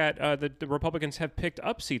going to look at the Republicans have picked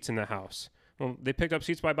up seats in the House. Well, they picked up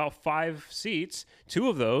seats by about 5 seats. 2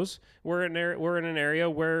 of those were in an area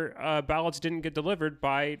where ballots didn't get delivered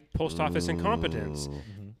by post office incompetence.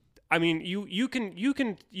 Mm-hmm. I mean, you can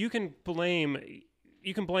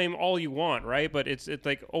blame all you want, right? But it's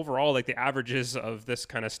like overall, like the averages of this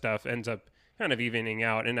kind of stuff ends up kind of evening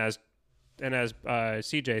out. And as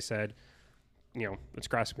CJ said, it's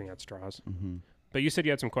grasping at straws. Mm-hmm. But you said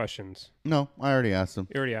you had some questions. No, I already asked him.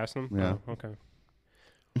 You already asked them? Yeah. Oh, okay.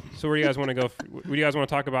 So where do you guys want to go? Do you guys want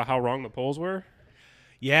to talk about how wrong the polls were?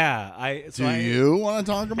 Yeah, Do you want to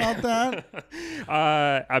talk about that?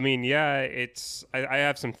 I mean, yeah, I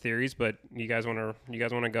have some theories, but you guys want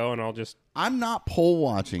to go, and I'll just. I'm not poll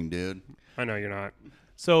watching, dude. I know you're not.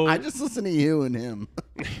 So I just listen to you and him.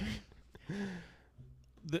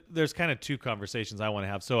 there's kind of 2 conversations I want to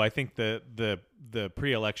have. So I think the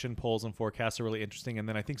pre-election polls and forecasts are really interesting, and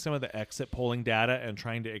then I think some of the exit polling data and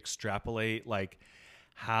trying to extrapolate like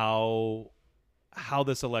how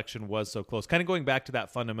this election was so close. Kind of going back to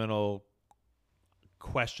that fundamental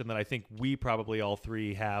question that I think we probably all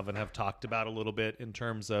 3 have and have talked about a little bit in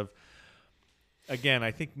terms of, again,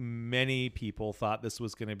 I think many people thought this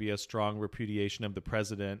was going to be a strong repudiation of the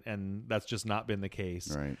president, and that's just not been the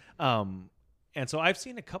case. Right. And so I've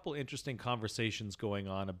seen a couple interesting conversations going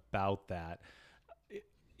on about that.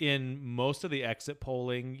 In most of the exit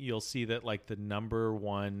polling, you'll see that like the number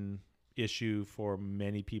one issue for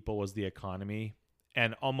many people was the economy,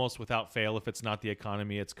 and almost without fail, if it's not the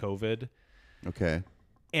economy, it's COVID. Okay.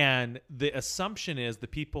 And the assumption is the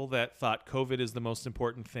people that thought COVID is the most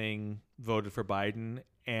important thing voted for Biden,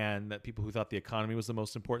 and that people who thought the economy was the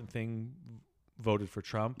most important thing voted for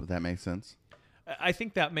Trump. But that makes sense. I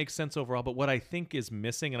think that makes sense overall, but what I think is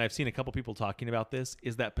missing, and I've seen a couple people talking about this,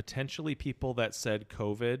 is that potentially people that said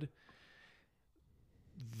COVID,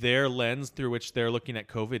 their lens through which they're looking at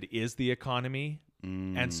COVID is the economy.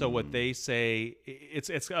 And so what they say,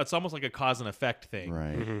 it's almost like a cause and effect thing.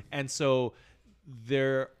 Right. Mm-hmm. And so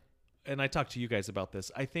and I talked to you guys about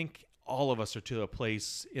this, I think all of us are to a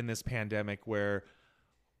place in this pandemic where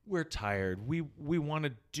we're tired. We want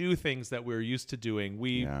to do things that we're used to doing.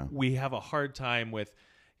 We have a hard time with,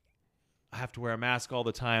 I have to wear a mask all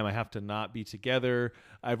the time. I have to not be together.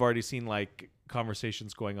 I've already seen like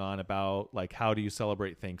conversations going on about like, how do you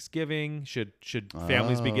celebrate Thanksgiving? Should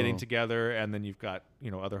families be getting together? And then you've got,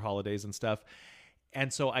 other holidays and stuff.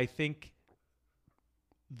 And so I think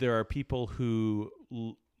there are people who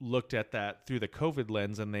looked at that through the COVID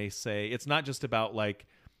lens, and they say, it's not just about like,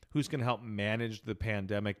 who's going to help manage the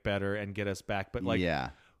pandemic better and get us back, but like,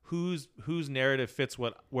 whose narrative fits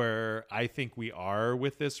where I think we are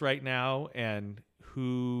with this right now, and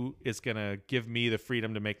who is going to give me the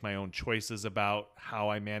freedom to make my own choices about how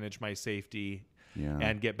I manage my safety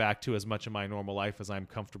and get back to as much of my normal life as I'm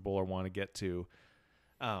comfortable or want to get to.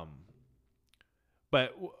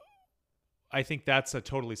 But I think that's a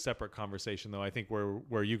totally separate conversation, though. I think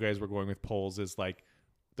where you guys were going with polls is like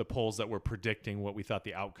the polls that were predicting what we thought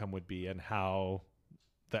the outcome would be and how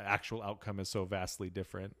the actual outcome is so vastly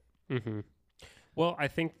different. Mm-hmm. Well, I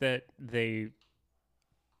think that there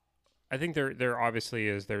obviously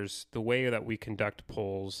is, there's the way that we conduct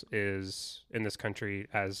polls is in this country,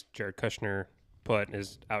 as Jared Kushner put,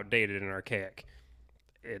 is outdated and archaic.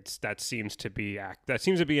 That seems to be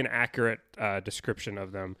an accurate description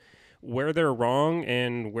of them. Where they're wrong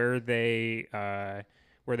and where they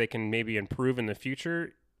can maybe improve in the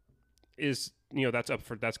future is,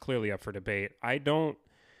 that's clearly up for debate. I don't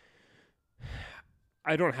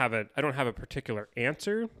have a particular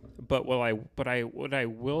answer, but what I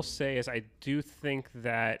will say is I do think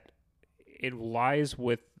that it lies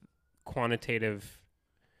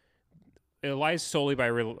solely by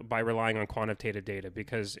relying on quantitative data,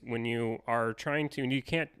 because when you are trying to, and you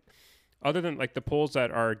can't, other than like the polls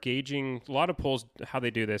that are gauging, a lot of polls, how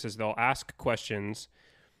they do this is they'll ask a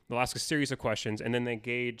series of questions, and then they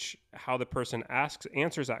gauge how the person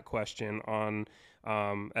answers that question on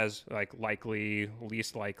as like likely,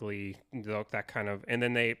 least likely, that kind of, and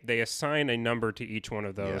then they assign a number to each one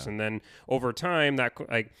of those, and then over time that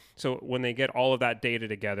like so when they get all of that data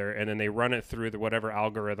together and then they run it through the whatever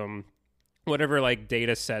algorithm, whatever like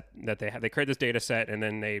data set that they have, they create this data set and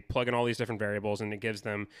then they plug in all these different variables and it gives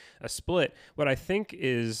them a split. What I think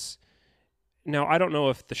is, now, I don't know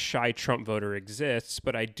if the shy Trump voter exists,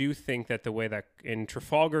 but I do think that the way that in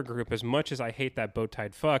Trafalgar Group, as much as I hate that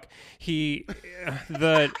bow-tied fuck, he's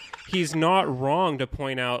not wrong to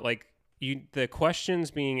point out like the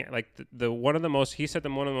questions being like the one of the most, he said,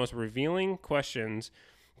 one of the most revealing questions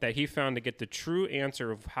that he found to get the true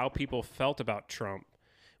answer of how people felt about Trump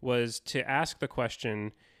was to ask the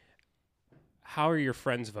question, how are your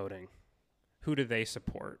friends voting? Who do they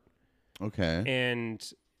support? Okay. And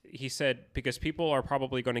he said, because people are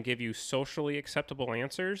probably going to give you socially acceptable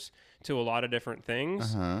answers to a lot of different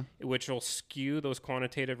things, which will skew those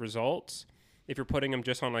quantitative results. If you're putting them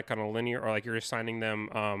just on like on a linear, or like you're assigning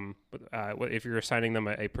them, if you're assigning them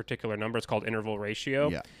a particular number, it's called interval ratio.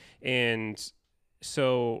 Yeah. And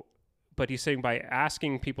so, but he's saying by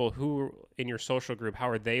asking people who in your social group, how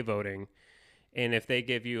are they voting? And if they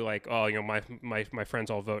give you like, oh, you know, my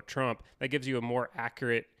friends all vote Trump, that gives you a more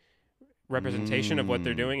accurate representation of what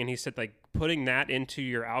they're doing. And he said like putting that into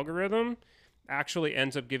your algorithm actually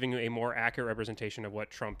ends up giving you a more accurate representation of what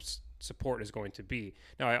Trump's support is going to be.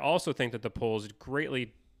 Now, I also think that the polls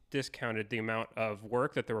greatly discounted the amount of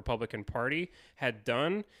work that the Republican Party had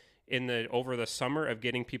done over the summer of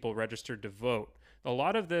getting people registered to vote. A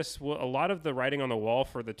lot of the writing on the wall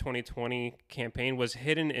for the 2020 campaign was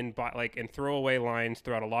hidden in throwaway lines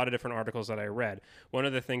throughout a lot of different articles that I read. One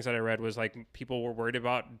of the things that I read was like people were worried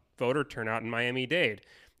about voter turnout in Miami-Dade.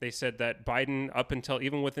 They said that Biden, up until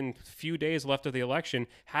even within a few days left of the election,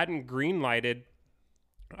 hadn't green-lighted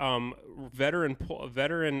veteran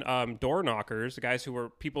door knockers, the guys who were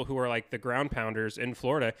people who were like the ground pounders in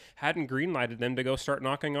Florida, hadn't green-lighted them to go start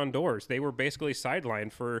knocking on doors. They were basically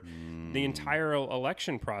sidelined for the entire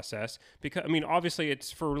election process because, I mean, obviously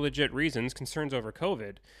it's for legit reasons, concerns over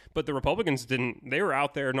COVID, but the Republicans didn't. They were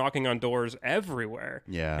out there knocking on doors everywhere,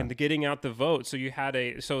 and getting out the vote. So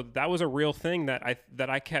so that was a real thing that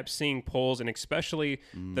I kept seeing polls, and especially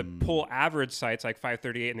the poll average sites like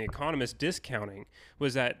 538 and The Economist discounting,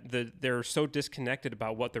 was that they're so disconnected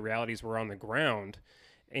about what the realities were on the ground,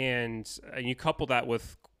 and you couple that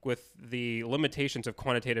with the limitations of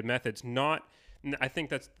quantitative methods. I think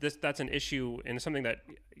that's an issue, and something that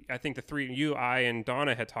I think the three, you, I, and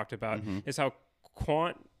Donna had talked about, is how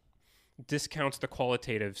quant discounts the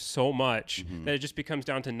qualitative so much that it just becomes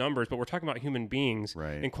down to numbers. But we're talking about human beings,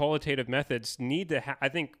 right? And qualitative methods need to. I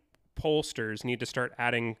think pollsters need to start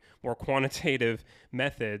adding more quantitative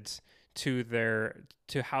methods to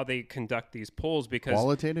how they conduct these polls, because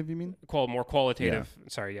qualitative, you mean? More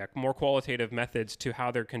qualitative methods to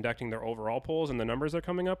how they're conducting their overall polls and the numbers they're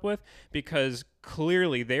coming up with, because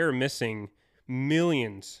clearly they're missing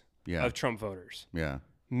millions of Trump voters. Yeah.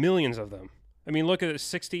 Millions of them. I mean, look at it,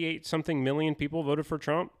 68 something million people voted for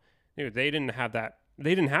Trump. Dude, they didn't have that.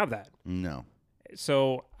 No.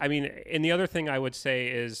 So, I mean, and the other thing I would say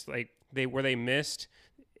is like they missed,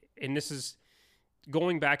 and this is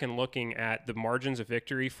going back and looking at the margins of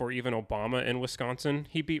victory for even Obama in Wisconsin.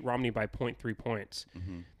 He beat Romney by 0.3 points.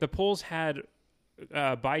 The polls had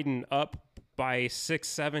Biden up by 6,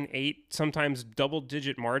 7, 8, sometimes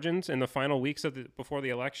double-digit margins in the final weeks before the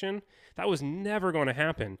election. That was never going to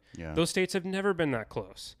happen. Yeah. Those states have never been that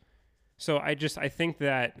close. So I think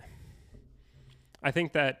that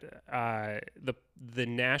the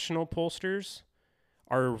national pollsters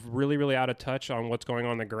are really, really out of touch on what's going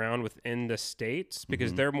on the ground within the states,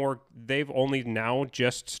 because they've only now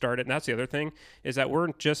just started. And that's the other thing, is that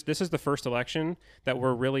this is the first election that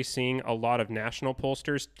we're really seeing a lot of national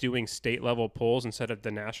pollsters doing state level polls instead of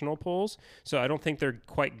the national polls. So I don't think they're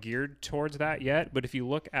quite geared towards that yet. But if you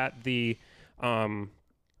look at the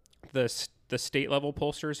state level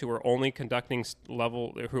pollsters who only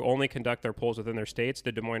conduct their polls within their states,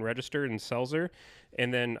 the Des Moines Register and Selzer,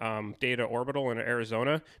 and then Data Orbital in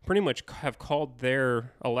Arizona, pretty much have called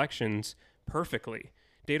their elections perfectly.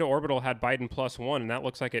 Data Orbital had Biden +1, and that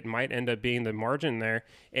looks like it might end up being the margin there.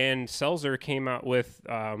 And Selzer came out with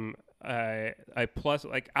a plus,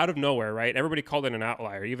 like out of nowhere, right? Everybody called it an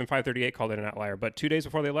outlier. Even 538 called it an outlier. But 2 days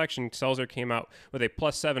before the election, Selzer came out with a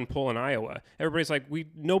 +7 poll in Iowa. Everybody's like,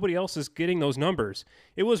 nobody else is getting those numbers.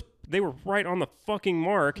 They were right on the fucking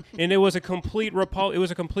mark, and it was a complete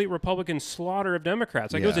Republican slaughter of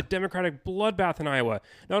Democrats. It was a Democratic bloodbath in Iowa.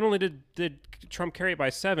 Not only did Trump carry it by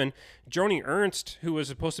 7, Joni Ernst, who was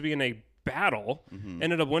supposed to be in a battle,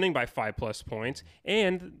 ended up winning by 5+ points,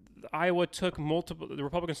 and Iowa took the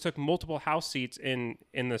Republicans took multiple House seats in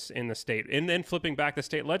the state, and then flipping back the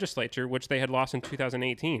state legislature, which they had lost in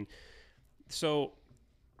 2018. So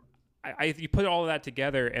you put all of that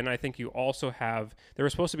together, and I think you also have, there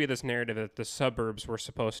was supposed to be this narrative that the suburbs were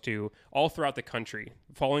supposed to, all throughout the country,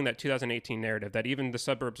 following that 2018 narrative, that even the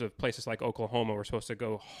suburbs of places like Oklahoma were supposed to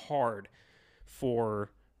go hard for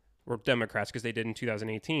Democrats because they did in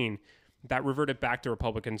 2018. That reverted back to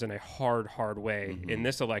Republicans in a hard way in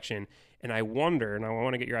this election. And I wonder, and I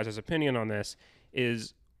want to get your guys' opinion on this,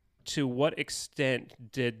 is to what extent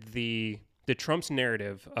did Trump's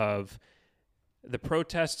narrative of the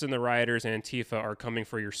protests and the rioters and Antifa are coming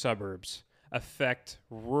for your suburbs affect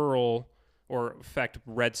rural or affect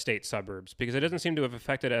red state suburbs? Because it doesn't seem to have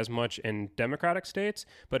affected as much in Democratic states,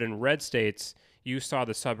 but in red states, you saw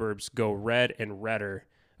the suburbs go red and redder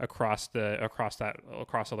across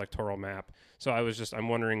electoral map. So I'm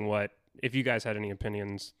wondering if you guys had any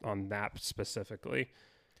opinions on that specifically.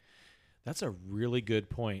 That's a really good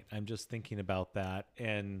point. I'm just thinking about that,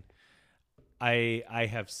 and I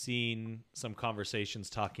have seen some conversations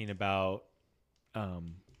talking about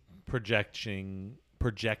projecting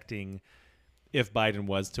if Biden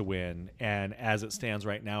was to win, and as it stands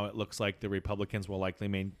right now, it looks like the Republicans will likely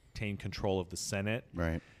maintain control of the Senate.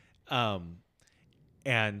 Right.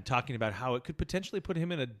 And talking about how it could potentially put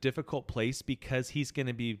him in a difficult place because he's going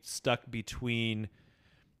to be stuck between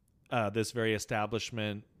this very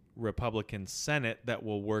establishment Republican Senate that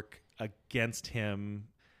will work against him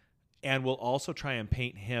and will also try and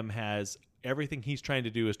paint him as everything he's trying to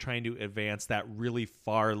do is trying to advance that really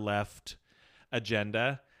far left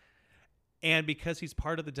agenda. And because he's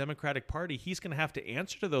part of the Democratic Party, he's going to have to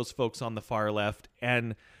answer to those folks on the far left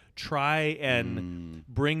and try and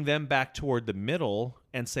bring them back toward the middle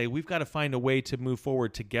and say, we've got to find a way to move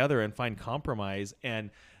forward together and find compromise. And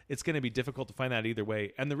it's going to be difficult to find that either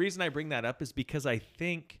way. And the reason I bring that up is because I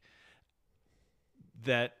think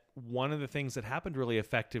that one of the things that happened really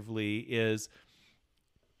effectively is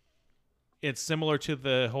it's similar to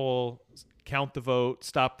the whole count the vote,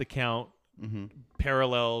 stop the count,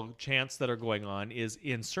 parallel chants that are going on, is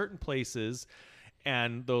in certain places,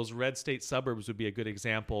 and those red state suburbs would be a good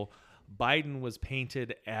example. Biden was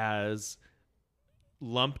painted as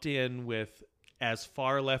lumped in with as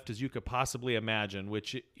far left as you could possibly imagine,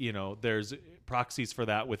 which, there's proxies for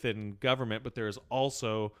that within government, but there's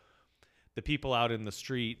also the people out in the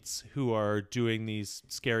streets who are doing these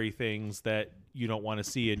scary things that you don't want to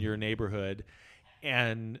see in your neighborhood.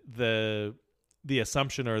 And the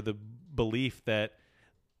assumption or the belief that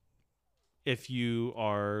if you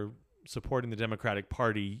are supporting the Democratic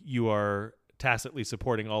Party, you are tacitly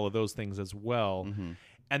supporting all of those things as well.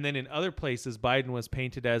 And then in other places, Biden was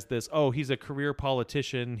painted as this, he's a career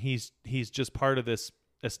politician. He's just part of this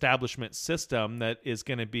establishment system that is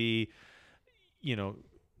going to be,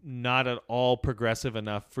 not at all progressive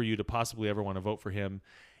enough for you to possibly ever want to vote for him.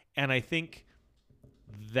 And I think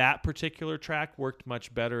that particular track worked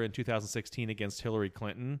much better in 2016 against Hillary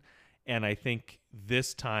Clinton. And I think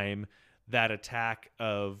this time that attack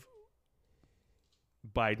of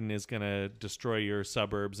Biden is going to destroy your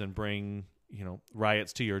suburbs and bring,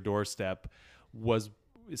 riots to your doorstep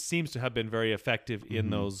seems to have been very effective in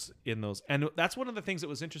those. And that's one of the things that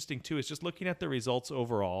was interesting too, is just looking at the results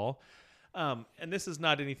overall. And this is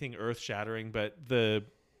not anything earth-shattering, but the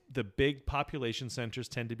big population centers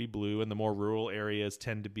tend to be blue and the more rural areas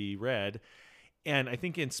tend to be red. And I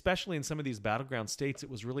think especially in some of these battleground states, it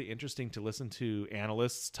was really interesting to listen to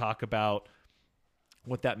analysts talk about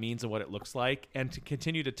what that means and what it looks like, and to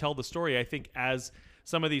continue to tell the story. I think as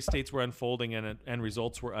some of these states were unfolding and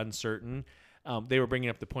results were uncertain, they were bringing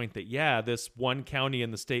up the point that, this one county in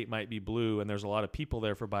the state might be blue and there's a lot of people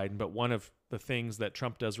there for Biden, but one of the things that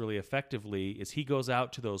Trump does really effectively is he goes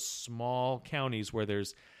out to those small counties where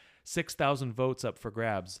there's 6,000 votes up for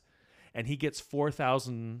grabs, and he gets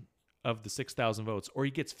 4,000 of the 6,000 votes, or he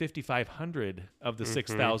gets 5,500 of the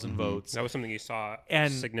 6,000 votes. That was something you saw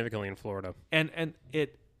significantly in Florida. And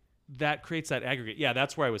that creates that aggregate. Yeah,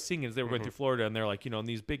 that's where I was seeing it, is they were going through Florida, and they're like, in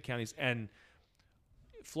these big counties. And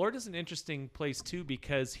Florida's an interesting place too,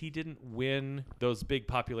 because he didn't win those big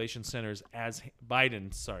population centers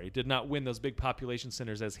did not win those big population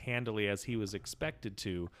centers as handily as he was expected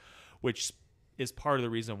to, which is part of the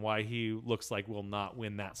reason why he looks like will not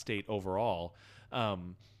win that state overall.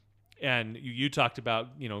 And you talked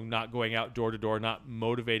about, not going out door to door, not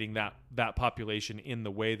motivating that population in the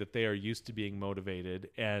way that they are used to being motivated.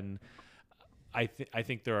 And I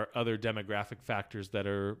think there are other demographic factors that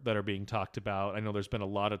are being talked about. I know there's been a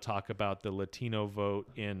lot of talk about the Latino vote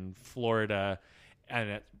in Florida,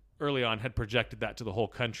 and early on had projected that to the whole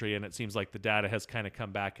country, and it seems like the data has kind of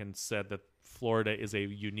come back and said that Florida is a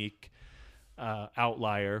unique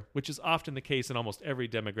outlier, which is often the case in almost every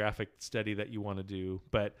demographic study that you want to do.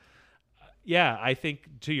 But yeah, I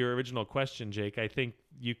think to your original question, Jake, I think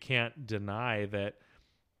you can't deny that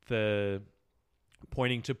the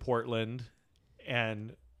pointing to Portland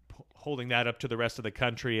and holding that up to the rest of the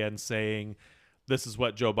country and saying, this is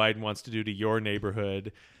what Joe Biden wants to do to your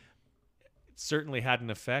neighborhood, certainly had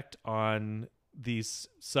an effect on these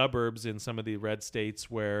suburbs in some of the red states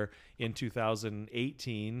where in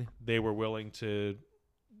 2018 they were willing to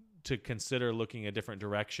consider looking a different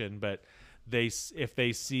direction. But if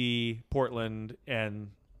they see Portland,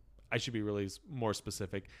 and I should be really more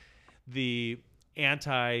specific, the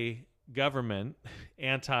anti-government,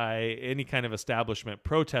 any kind of establishment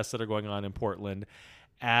protests that are going on in Portland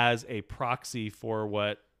as a proxy for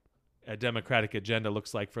what a democratic agenda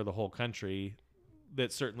looks like for the whole country,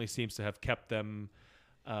 that certainly seems to have kept them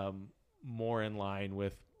more in line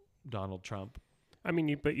with Donald Trump. I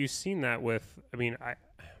mean, but you've seen that with, I mean, I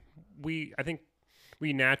think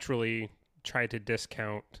we naturally try to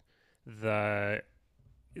discount those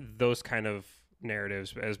kind of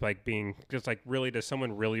narratives as like being just like, really, does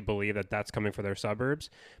someone really believe that that's coming for their suburbs?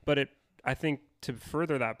 But I think to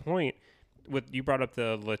further that point, you brought up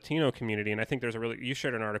the Latino community, and I think you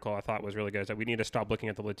shared an article I thought was really good, is that we need to stop looking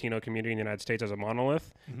at the Latino community in the United States as a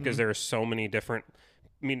monolith, because there are so many different,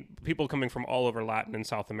 I mean, people coming from all over Latin and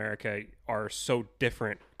South America are so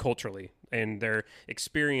different culturally, and their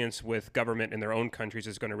experience with government in their own countries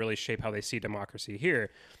is going to really shape how they see democracy here.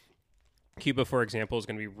 Cuba, for example, is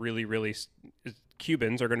going to be really,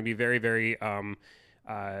 Cubans are going to be very, very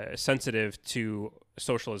sensitive to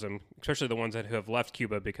socialism, especially the ones that have left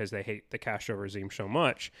Cuba because they hate the Castro regime so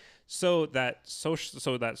much. So that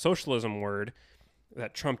socialism word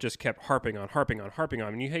that Trump just kept harping on.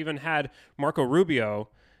 And you even had Marco Rubio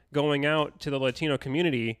going out to the Latino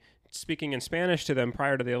community, speaking in Spanish to them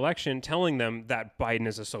prior to the election, telling them that Biden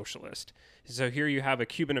is a socialist. So here you have a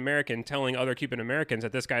Cuban American telling other Cuban Americans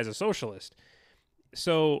that this guy's a socialist.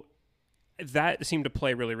 So that seemed to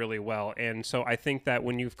play really, really well. And so I think that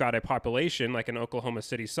when you've got a population like an Oklahoma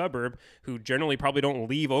City suburb who generally probably don't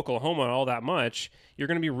leave Oklahoma all that much, you're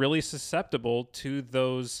going to be really susceptible to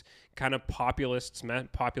those kind of populist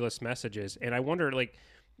messages. And I wonder, like,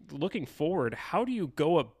 looking forward, how do you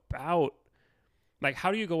go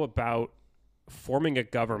about forming a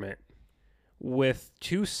government with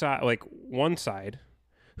two sides, like one side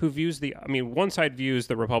who views one side views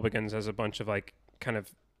the Republicans as a bunch of like kind of,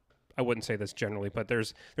 I wouldn't say this generally, but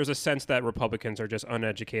there's a sense that Republicans are just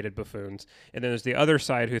uneducated buffoons. And then there's the other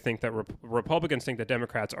side who think that Republicans think that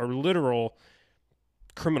Democrats are literal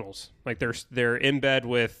criminals. Like they're in bed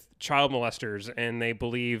with child molesters, and they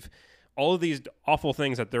believe all of these awful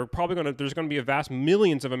things that there's going to be a vast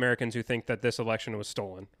millions of Americans who think that this election was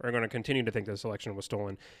stolen, or are going to continue to think this election was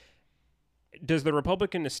stolen. Does the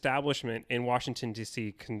Republican establishment in Washington,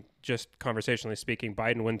 D.C., just conversationally speaking,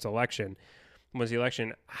 Biden wins the election,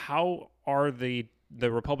 how are the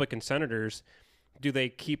Republican senators, do they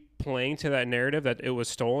keep playing to that narrative that it was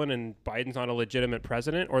stolen and Biden's not a legitimate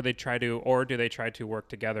president, or do they try to work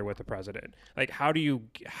together with the president? Like, how do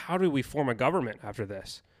we form a government after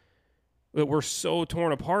this? That we're so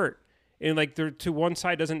torn apart, and like to one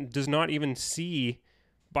side does not even see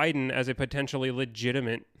Biden as a potentially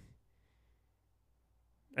legitimate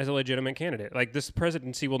candidate. Like, this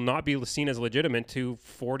presidency will not be seen as legitimate to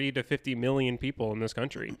 40 to 50 million people in this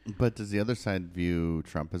country. But does the other side view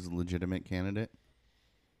Trump as a legitimate candidate?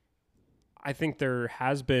 I think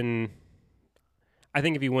if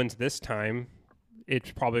he wins this time,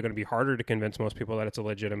 it's probably going to be harder to convince most people that it's a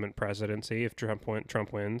legitimate presidency if Trump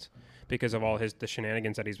wins, because of all the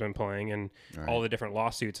shenanigans that he's been playing and all the different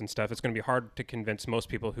lawsuits and stuff. It's going to be hard to convince most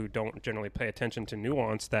people who don't generally pay attention to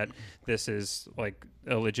nuance that this is like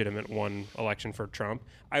a legitimate election for Trump.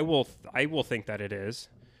 I will think that it is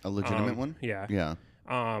a legitimate one. Yeah.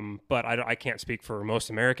 But I can't speak for most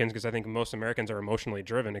Americans, because I think most Americans are emotionally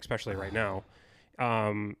driven, especially right now.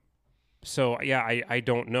 So yeah, I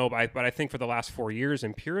don't know, but I think for the last 4 years,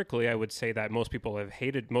 empirically, I would say that most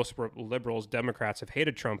liberals, Democrats have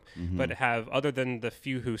hated Trump, but have, other than the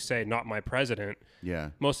few who say "not my president,"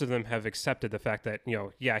 most of them have accepted the fact that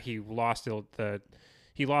he lost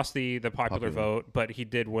the popular vote, but he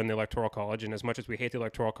did win the Electoral College, and as much as we hate the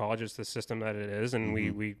Electoral College, it's the system that it is, and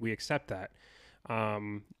we accept that.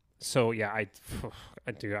 So yeah, I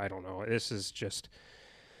don't know. This is just.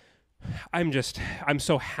 I'm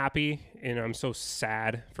so happy and I'm so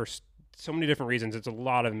sad for so many different reasons. It's a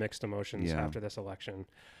lot of mixed emotions after this election.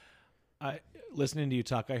 Listening to you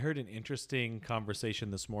talk, I heard an interesting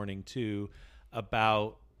conversation this morning too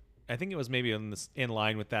about, I think it was maybe in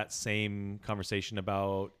line with that same conversation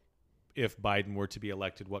about if Biden were to be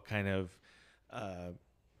elected, what kind of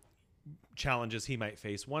challenges he might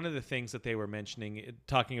face. One of the things that they were mentioning,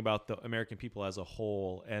 talking about the American people as a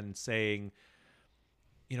whole, and saying,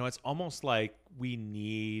 it's almost like we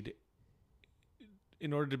need,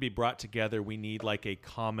 in order to be brought together, we need like a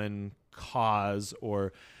common cause,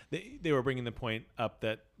 or they were bringing the point up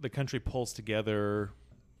that the country pulls together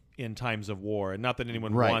in times of war, and not that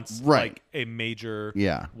anyone wants like a major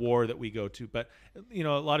war that we go to, but a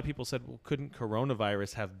lot of people said, well, couldn't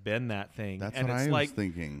coronavirus have been that thing? That's and what it's I like, was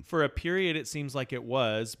thinking. For a period it seems like it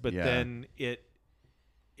was, but then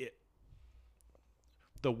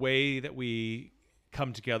the way that we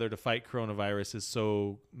come together to fight coronavirus is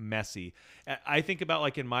so messy. I think about,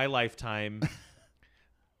 like, in my lifetime.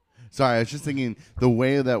 Sorry, I was just thinking the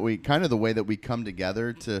way that we come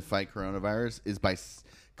together to fight coronavirus is by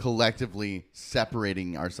collectively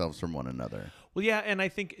separating ourselves from one another. Well, yeah, and I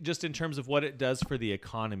think just in terms of what it does for the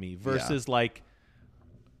economy versus like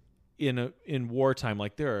in wartime,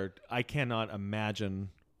 like I cannot imagine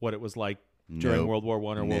what it was like during World War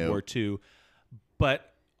I or World War II. But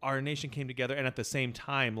our nation came together, and at the same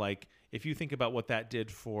time, like, if you think about what that did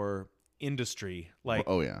for industry, like,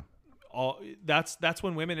 that's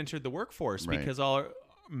when women entered the workforce, because all our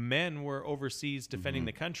men were overseas defending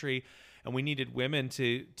the country, and we needed women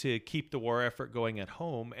to keep the war effort going at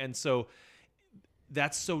home. And so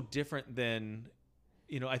that's so different than,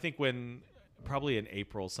 I think when probably in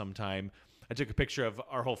April sometime, I took a picture of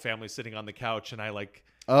our whole family sitting on the couch, and I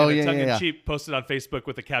tongue-in-cheek posted on Facebook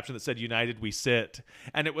with a caption that said, "United we sit."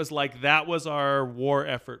 And it was like, that was our war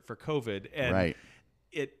effort for COVID. And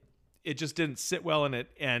it just didn't sit well in it.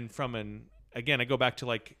 And again, I go back to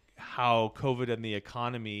like how COVID and the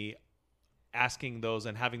economy, asking those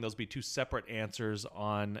and having those be two separate answers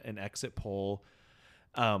on an exit poll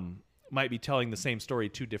might be telling the same story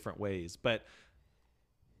two different ways. But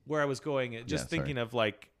where I was going, thinking of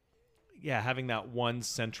like, having that one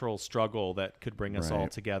central struggle that could bring us all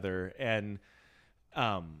together. And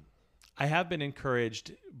I have been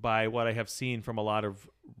encouraged by what I have seen from a lot of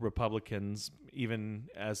Republicans, even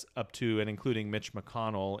as up to and including Mitch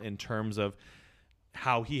McConnell, in terms of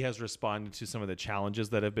how he has responded to some of the challenges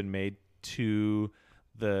that have been made to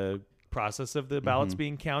the process of the ballots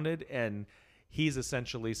being counted. And he's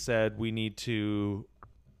essentially said we need to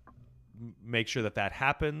make sure that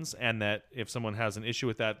happens, and that if someone has an issue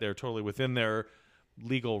with that, they're totally within their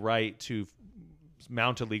legal right to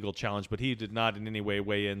mount a legal challenge. But he did not in any way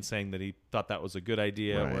weigh in saying that he thought that was a good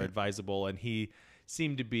idea or advisable, and he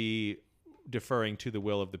seemed to be deferring to the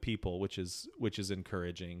will of the people, which is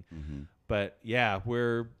encouraging. But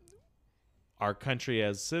our country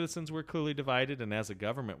as citizens, we're clearly divided, and as a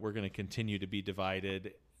government, we're going to continue to be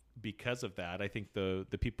divided because of that. I think the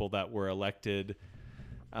people that were elected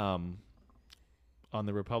on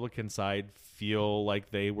the Republican side feel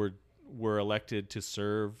like they were elected to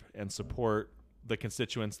serve and support the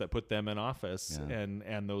constituents that put them in office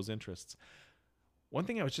and those interests. One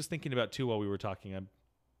thing I was just thinking about too while we were talking, I'm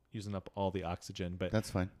using up all the oxygen, but that's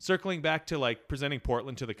fine. Circling back to like presenting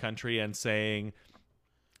Portland to the country and saying,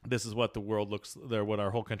 this is what the world looks there, what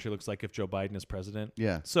our whole country looks like if Joe Biden is president.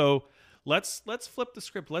 Yeah. So let's flip the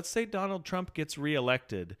script. Let's say Donald Trump gets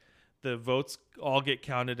reelected. The votes all get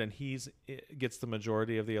counted, and gets the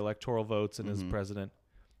majority of the electoral votes and is president.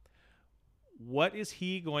 What is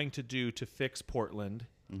he going to do to fix Portland?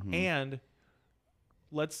 And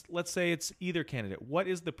let's say it's either candidate. What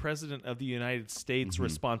is the president of the United States'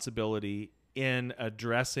 responsibility in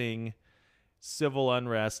addressing civil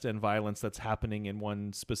unrest and violence that's happening in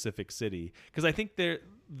one specific city? Because I think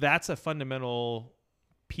that's a fundamental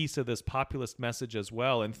piece of this populist message as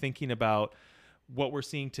well, and thinking about what we're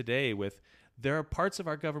seeing today with, there are parts of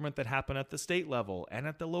our government that happen at the state level and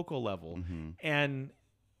at the local level. And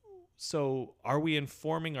so are we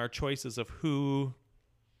informing our choices of who,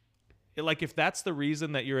 like, if that's the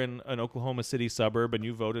reason that you're in an Oklahoma City suburb and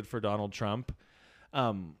you voted for Donald Trump,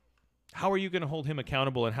 how are you going to hold him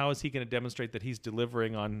accountable, and how is he going to demonstrate that he's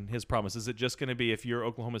delivering on his promise? Is it just going to be, if your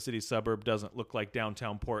Oklahoma City suburb doesn't look like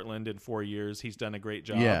downtown Portland in 4 years, he's done a great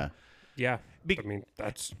job? Yeah, I mean,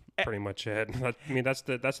 that's pretty much it. That's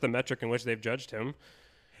the metric in which they've judged him.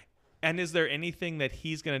 And is there anything that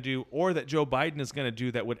he's going to do, or that Joe Biden is going to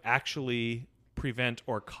do, that would actually prevent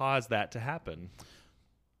or cause that to happen?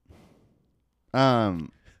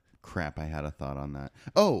 Crap, I had a thought on that.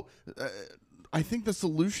 I think the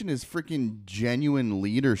solution is freaking genuine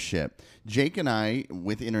leadership. Jake and I,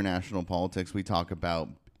 with international politics, we talk about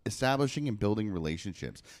establishing and building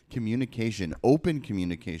relationships, communication, open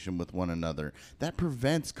communication with one another. That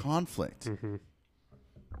prevents conflict.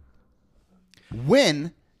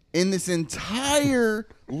 When in this entire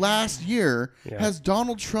last year has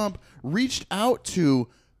Donald Trump reached out to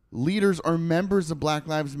leaders or members of Black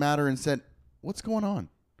Lives Matter and said, what's going on?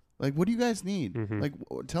 Like, what do you guys need? Like,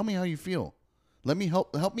 tell me how you feel. Let me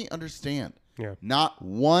help me understand. Yeah. Not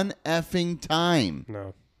one effing time.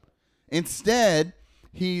 No. Instead,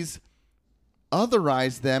 he's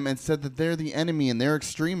otherized them and said that they're the enemy and they're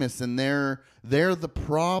extremists and they're the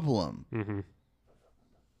problem.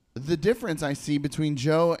 The difference I see between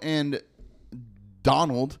Joe and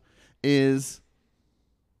Donald is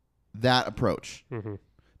that approach.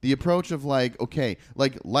 The approach of like, okay,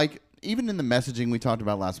 like even in the messaging we talked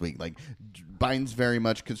about last week, like Biden's very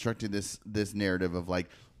much constructed this narrative of like,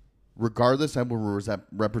 regardless, I will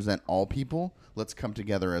represent all people. Let's come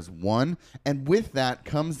together as one. And with that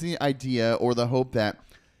comes the idea or the hope that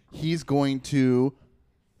he's going to,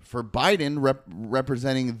 for Biden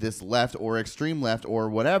representing this left or extreme left or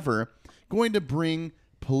whatever, going to bring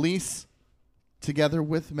police together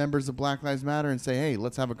with members of Black Lives Matter and say, hey,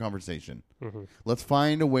 let's have a conversation. Let's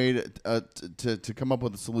find a way to come up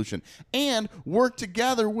with a solution and work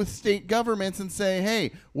together with state governments and say,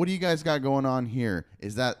 hey, what do you guys got going on here?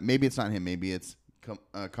 Is that, maybe it's not him, maybe it's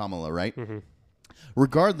Kamala, right?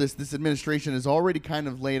 Regardless, this administration has already kind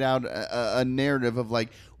of laid out a narrative of like,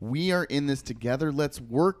 we are in this together. Let's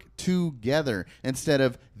work together instead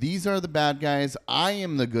of these are the bad guys. I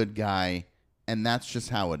am the good guy. And that's just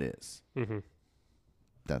how it is.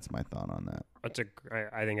 That's my thought on that.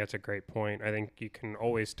 I think that's a great point. I think you can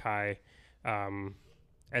always tie.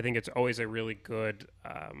 I think it's always a really good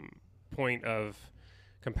point of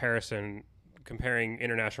comparison, comparing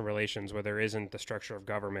international relations where there isn't the structure of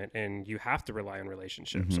government and you have to rely on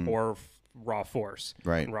relationships or raw force.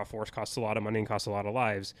 Right. And raw force costs a lot of money and costs a lot of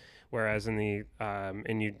lives. Whereas in the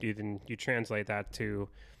and you translate that to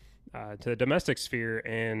the domestic sphere,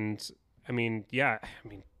 and I mean,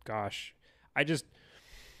 gosh, I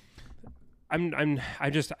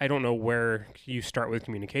don't know where you start with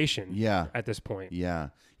communication. Yeah. At this point. Yeah.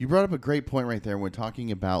 You brought up a great point right there. We're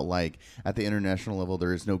talking about like at the international level,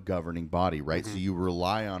 there is no governing body, right? So you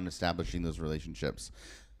rely on establishing those relationships.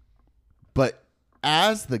 But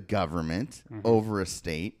as the government over a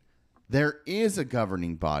state, there is a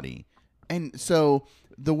governing body. And so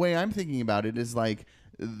the way I'm thinking about it is like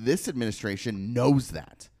this administration knows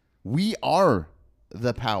that. We are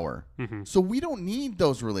the power. So we don't need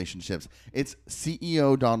those relationships. It's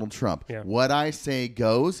CEO Donald Trump. Yeah. What I say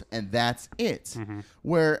goes, and that's it.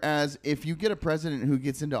 Whereas if you get a president who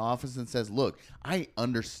gets into office and says, look, I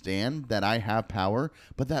understand that I have power,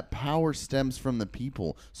 but that power stems from the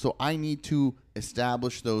people. So I need to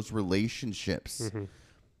establish those relationships.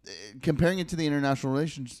 Comparing it to the international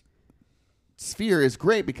relations sphere is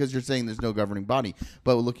great because you're saying there's no governing body,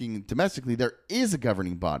 but looking domestically, there is a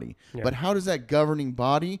governing body. But how does that governing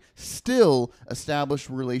body still establish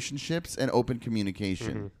relationships and open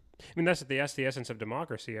communication? I mean, that's the essence of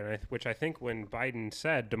democracy, and which I think when Biden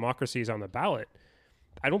said democracy is on the ballot,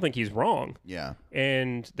 I don't think he's wrong. Yeah.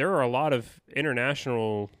 And there are a lot of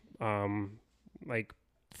international, like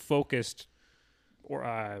focused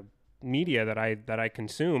or media that I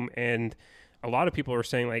consume, and a lot of people are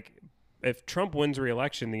saying like, if Trump wins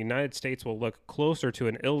re-election, the United States will look closer to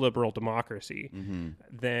an illiberal democracy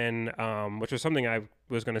than, which was something I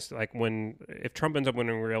was going to like if Trump ends up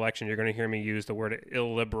winning re-election, you're going to hear me use the word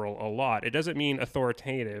illiberal a lot. It doesn't mean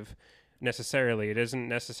authoritative necessarily. It doesn't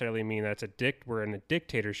necessarily mean that we're in a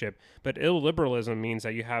dictatorship, but illiberalism means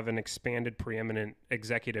that you have an expanded preeminent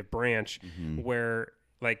executive branch where,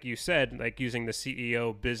 like you said, like using the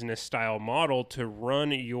CEO business style model to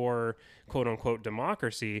run your quote unquote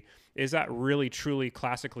democracy. Is that really truly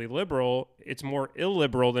classically liberal? It's more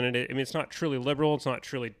illiberal than it is. I mean, it's not truly liberal. It's not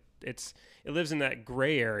truly, it lives in that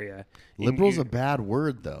gray area. Liberal's a bad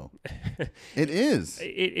word though. It is.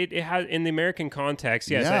 It has, in the American context,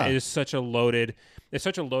 yes, it is such a loaded,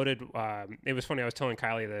 it was funny. I was telling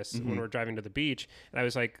Kylie this when we were driving to the beach, and I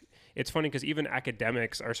was like, it's funny because even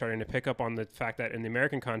academics are starting to pick up on the fact that in the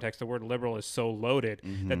American context, the word liberal is so loaded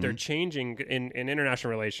that they're changing. In international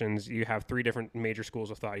relations, you have three different major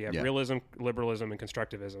schools of thought. You have realism, liberalism, and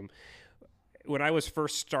constructivism. When I was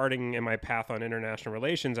first starting in my path on international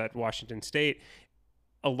relations at Washington State,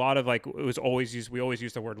 a lot of like, we always used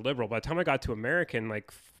the word liberal. By the time I got to American,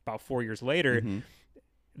 like about 4 years later,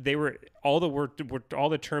 they were all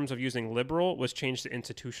the terms of using liberal was changed to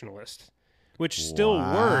institutionalist, which still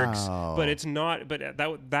works, Wow. but it's not. But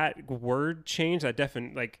that word change, that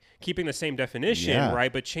like keeping the same definition,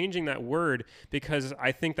 right? But changing that word, because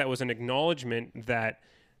I think that was an acknowledgement that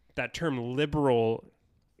that term liberal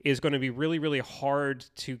is going to be really, really hard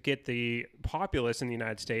to get the populace in the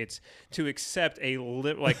United States to accept a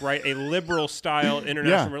liberal style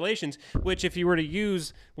international relations, which if you were to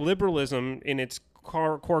use liberalism in its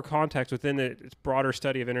core context within its broader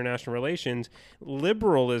study of international relations,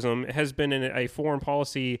 liberalism has been a foreign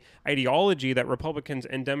policy ideology that Republicans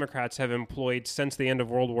and Democrats have employed since the end of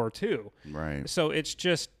World War II. Right. So it's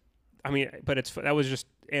just, I mean, but that was just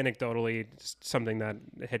anecdotally something that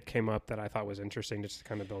had came up that I thought was interesting, just to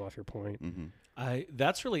kind of build off your point. Mm-hmm.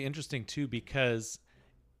 That's really interesting too, because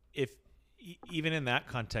if even in that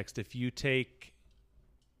context, if you take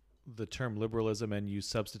the term liberalism and you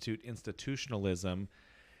substitute institutionalism,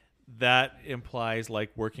 that implies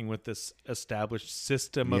like working with this established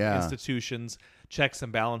system of institutions, checks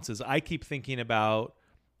and balances. I keep thinking about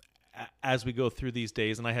as we go through these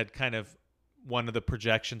days, and I had kind of one of the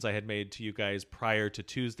projections I had made to you guys prior to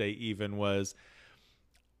Tuesday even was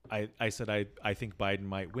I said I think Biden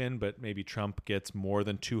might win, but maybe Trump gets more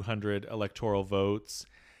than 200 electoral votes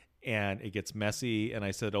and it gets messy. And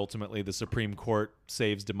I said ultimately the Supreme Court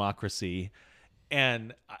saves democracy.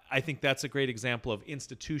 And I think that's a great example of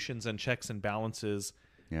institutions and checks and balances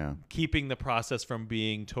keeping the process from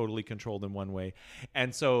being totally controlled in one way.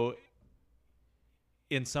 And so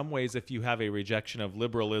in some ways, if you have a rejection of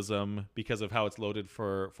liberalism because of how it's loaded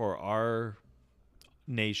for our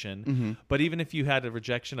nation, but even if you had a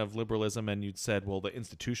rejection of liberalism and you'd said, well, the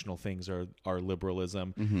institutional things are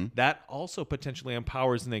liberalism, that also potentially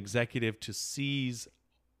empowers an executive to seize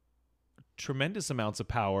tremendous amounts of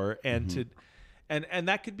power and and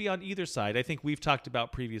that could be on either side. I think we've talked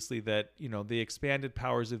about previously that, you know, the expanded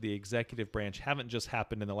powers of the executive branch haven't just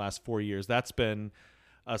happened in the last 4 years. That's been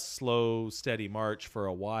a slow, steady march for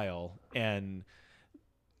a while, and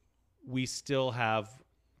we still have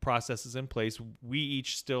processes in place. We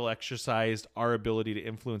each still exercised our ability to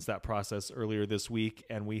influence that process earlier this week,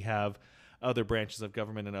 and we have other branches of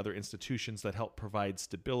government and other institutions that help provide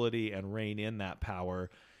stability and rein in that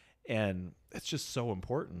power, and it's just so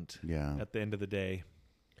important at the end of the day.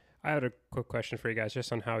 I had a quick question for you guys,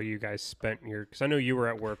 just on how you guys spent because I know you were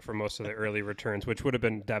at work for most of the early returns, which would have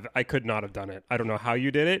been, I could not have done it. I don't know how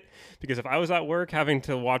you did it, because if I was at work having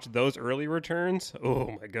to watch those early returns,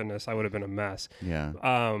 oh my goodness, I would have been a mess. Yeah.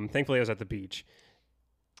 Thankfully I was at the beach.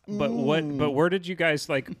 But where did you guys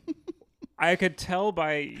I could tell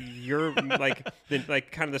by your kind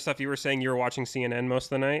of the stuff you were saying, you were watching CNN most of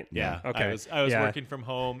the night. Yeah. Okay. I was working from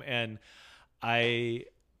home, and I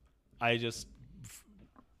just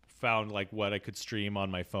found like what I could stream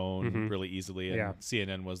on my phone really easily, and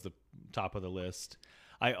CNN was the top of the list.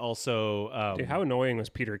 I also dude, how annoying was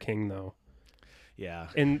Peter King though? Yeah.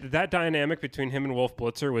 And that dynamic between him and Wolf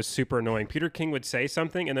Blitzer was super annoying. Peter King would say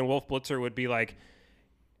something, and then Wolf Blitzer would be like,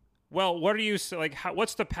 well, what are you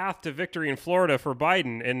what's the path to victory in Florida for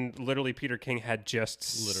Biden? And literally Peter King had just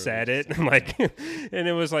said it. And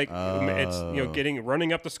it was like, it's,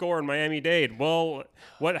 running up the score in Miami-Dade. Well,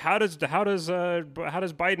 how does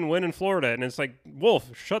Biden win in Florida? And it's like, Wolf,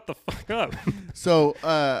 shut the fuck up. So,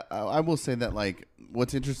 I will say that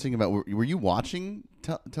what's interesting about, were you watching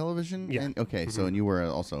television? Yeah. Okay. So, and you were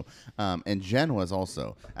also, and Jen was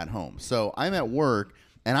also at home. So I'm at work,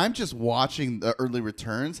 and I'm just watching the early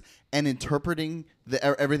returns and interpreting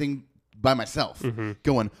everything by myself,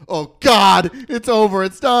 going, "Oh God, it's over,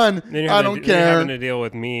 it's done. I don't care." You're having to deal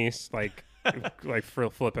with me,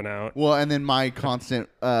 flipping out. Well, and then my constant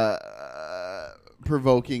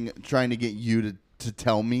provoking, trying to get you to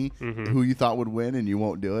tell me who you thought would win, and you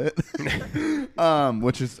won't do it.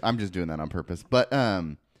 Which is, I'm just doing that on purpose. But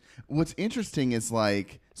what's interesting is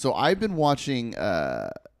so I've been watching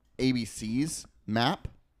ABC's map,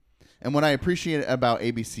 and what I appreciate about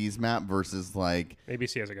ABC's map versus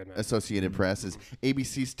ABC has a good map. Associated Press is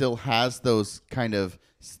ABC still has those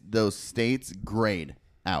states grayed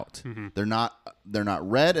out. They're not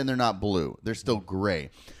red and they're not blue. They're still gray.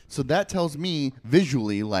 So that tells me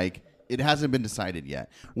visually it hasn't been decided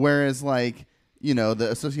yet. Whereas the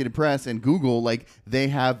Associated Press and Google they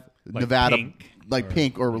have Nevada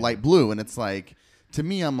pink or light blue, and it's to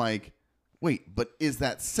me I'm wait, but is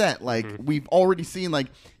that set? We've already seen,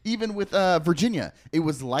 even with Virginia, it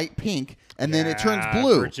was light pink, and then it turns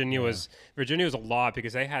blue. Virginia was a lot,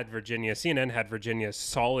 because they had CNN had Virginia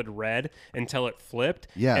solid red until it flipped.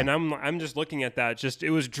 Yeah. And I'm just looking at that. It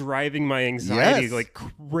was driving my anxiety like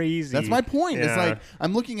crazy. That's my point. Yeah. It's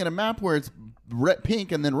I'm looking at a map where it's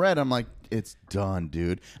pink and then red. I'm like, it's done,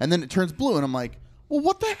 dude. And then it turns blue, and I'm like, Well,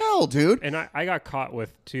 what the hell, dude? And I got caught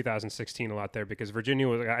with 2016 a lot there because Virginia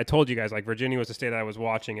was. I told you guys, like, Virginia was the state that I was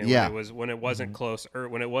watching, and when it wasn't close, or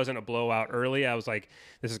when it wasn't a blowout early, I was like,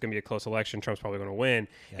 this is going to be a close election. Trump's probably going to win.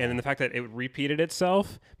 And then the fact that it repeated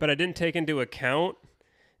itself, but I didn't take into account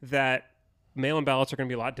that mail-in ballots are going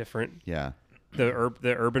to be a lot different. Yeah. The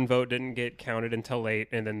urban vote didn't get counted until late,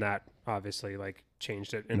 and then that obviously like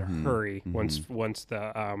changed it in a hurry once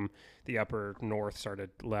the upper north started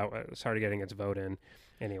getting its vote in.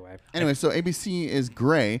 Anyway, so ABC is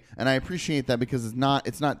gray, and I appreciate that because it's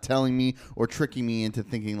not telling me or tricking me into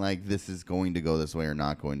thinking like this is going to go this way or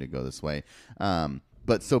not going to go this way.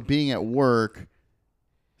 But so being at work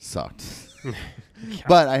sucked.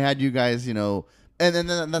 But I had you guys, and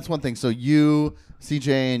then that's one thing. So you,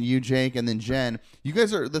 CJ, and you, Jake, and then Jen, you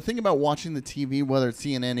guys are, the thing about watching the TV, whether it's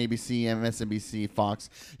CNN, ABC, MSNBC, Fox,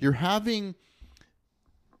 you're having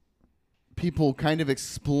people kind of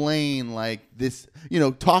explain like this,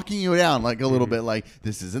 talking you down like a little bit, like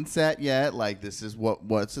this isn't set yet, like this is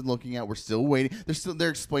what's it looking at, we're still waiting. They're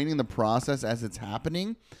explaining the process as it's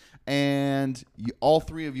happening, and all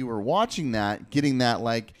three of you are watching that, getting that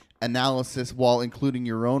like analysis while including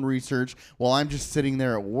your own research, while I'm just sitting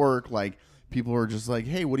there at work like people are just like,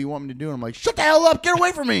 hey, what do you want me to do? And I'm like, shut the hell up, get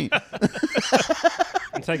away from me.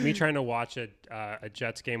 It's like me trying to watch a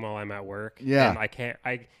Jets game while I'm at work. Yeah. And I can't.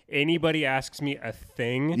 Anybody asks me a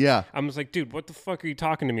thing. Yeah. I'm just like, dude, what the fuck are you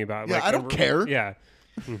talking to me about? Yeah, like, I don't care. Yeah.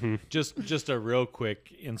 Just a real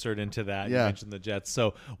quick insert into that. Yeah. You mentioned the Jets.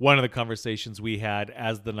 So one of the conversations we had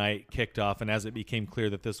as the night kicked off and as it became clear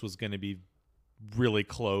that this was going to be really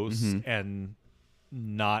close and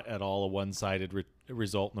not at all a one-sided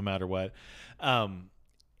result no matter what. And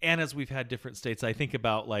as we've had different states, I think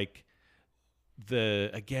about like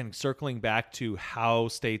circling back to how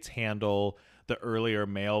states handle the earlier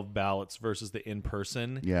mail ballots versus the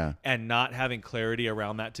in-person, and not having clarity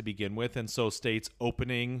around that to begin with. And so states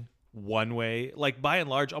opening one way, like by and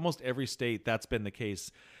large, almost every state, that's been the case.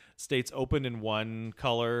 States open in one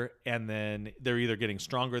color, and then they're either getting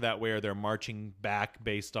stronger that way or they're marching back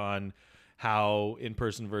based on how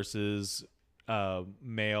in-person versus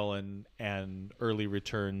mail and early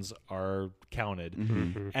returns are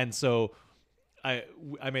counted. And so I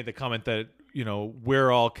made the comment that,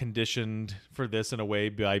 we're all conditioned for this in a way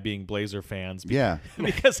by being Blazer fans.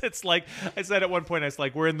 Because it's like, I said at one point, it's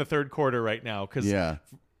like we're in the third quarter right now because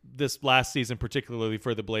this last season, particularly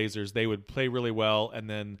for the Blazers, they would play really well and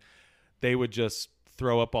then they would just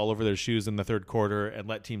throw up all over their shoes in the third quarter and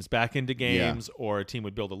let teams back into games, or a team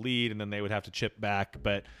would build a lead and then they would have to chip back.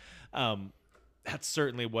 But that's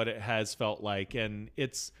certainly what it has felt like. And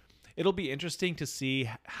it'll be interesting to see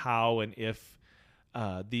how and if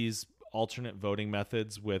these alternate voting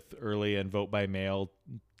methods with early and vote by mail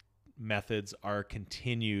methods are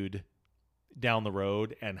continued down the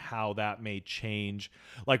road and how that may change.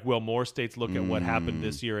 Like, will more states look at what happened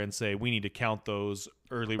this year and say, we need to count those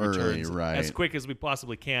early returns as quick as we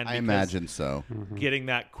possibly can? I imagine so. Getting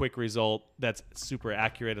that quick result that's super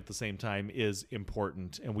accurate at the same time is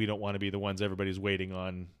important, and we don't want to be the ones everybody's waiting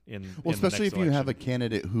on especially if election. you have a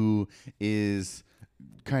candidate who is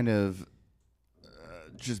kind of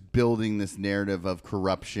just building this narrative of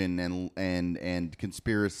corruption and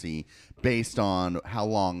conspiracy based on how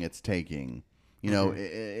long it's taking. You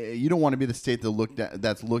don't want to be the state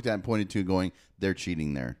that's looked at and pointed to going, they're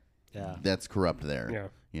cheating there. Yeah. That's corrupt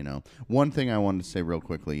there. Yeah. One thing I wanted to say real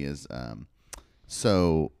quickly is,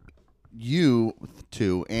 so you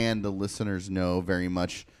two and the listeners know very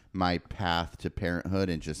much my path to parenthood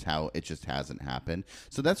and just how it just hasn't happened.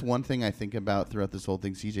 So that's one thing I think about throughout this whole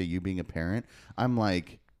thing. CJ, you being a parent, I'm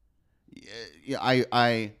like,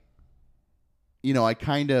 I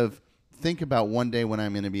kind of think about one day when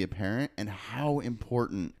I'm going to be a parent and how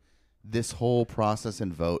important this whole process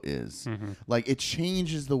and vote is. Like, it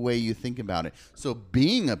changes the way you think about it. So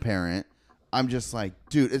being a parent, I'm just like,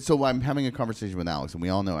 dude. So I'm having a conversation with Alex, and we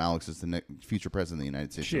all know Alex is the future president of the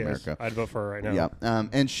United States of America. I'd vote for her right now. Yeah.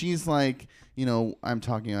 And she's like, I'm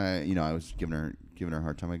talking. I was giving her a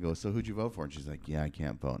hard time. I go, so who'd you vote for? And she's like, yeah, I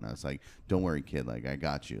can't vote. And I was like, don't worry, kid. Like, I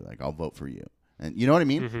got you. Like, I'll vote for you. And you know what I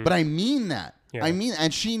mean? But I mean that. Yeah.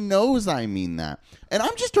 And she knows I mean that. And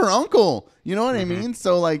I'm just her uncle. You know what I mean?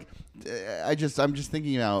 So like, I'm just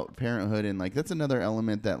thinking about parenthood, and like that's another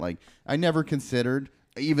element that like I never considered.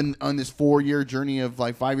 Even on this 5-year journey of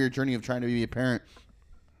trying to be a parent,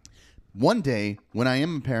 one day when I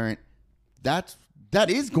am a parent, that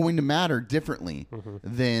is going to matter differently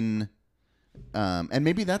than And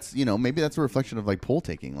maybe that's a reflection of like poll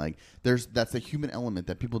taking. Like that's the human element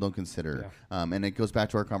that people don't consider. And it goes back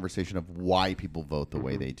to our conversation of why people vote the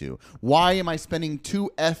way they do. Why am I spending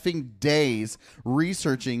 2 effing days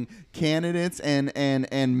researching candidates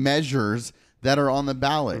and measures that are on the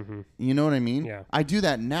ballot? You know what I mean? Yeah. I do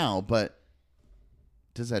that now, but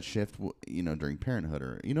does that shift, during parenthood,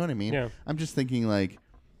 or you know what I mean? Yeah. I'm just thinking like,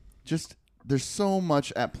 there's so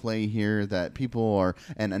much at play here that people are,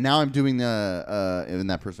 and now I'm doing in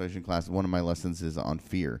that persuasion class, one of my lessons is on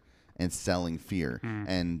fear and selling fear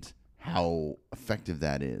and how effective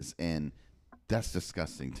that is. And that's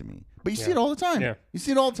disgusting to me. But you see it all the time. Yeah. You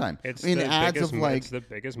see it all the time. It's in the ads biggest, of like, it's the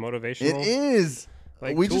biggest motivational. it is.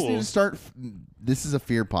 Like, we just need to tools. start. This is a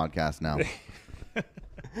fear podcast now.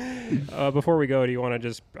 Before we go, do you want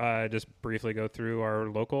to just briefly go through our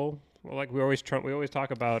local? Well, like we always talk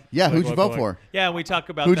about. Yeah, like, who'd you local, vote for? Yeah, we talk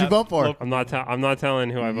about Who'd you that vote for? I'm not telling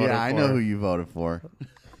who I voted for. Yeah, I know who you voted for.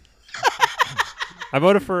 I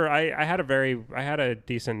voted for. I had a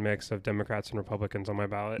decent mix of Democrats and Republicans on my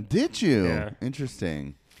ballot. Did you? Yeah.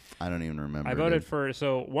 Interesting. I don't even remember. I voted for.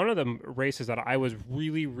 So one of the races that I was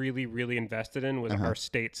really, really, really invested in was our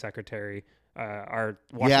state secretary, our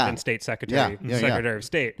Washington State secretary, Secretary of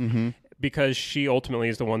State, because she ultimately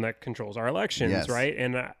is the one that controls our elections, Yes. right?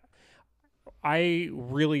 And I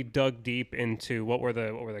really dug deep into what were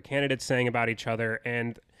the candidates saying about each other,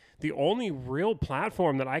 and the only real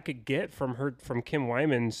platform that I could get from Kim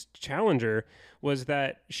Wyman's challenger was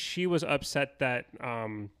that she was upset that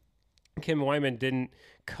Kim Wyman didn't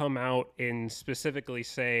come out and specifically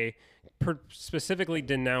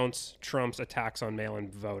denounce Trump's attacks on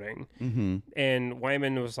mail-in voting. And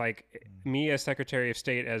Wyman was like, me as Secretary of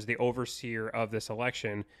State, as the overseer of this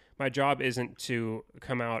election, my job isn't to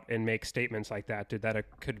come out and make statements like that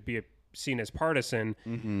could be seen as partisan.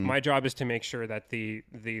 My job is to make sure that the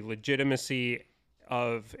legitimacy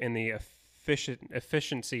of and the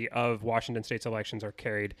efficiency of Washington State's elections are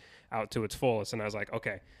carried out to its fullest. And I was like,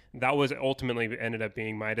 okay, that was ultimately ended up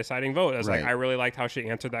being my deciding vote. I was like, I really liked how she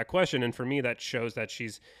answered that question. And for me, that shows that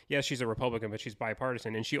she's a Republican, but she's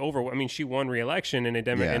bipartisan. And she won re-election in a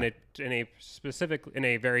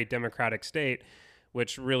very democratic state,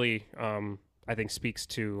 which really, I think speaks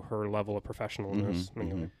to her level of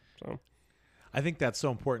professionalism. So I think that's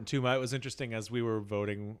so important too. It was interesting as we were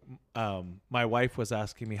voting. My wife was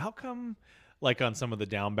asking me, how come, like on some of the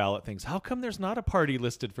down ballot things, how come there's not a party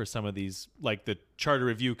listed for some of these, like the Charter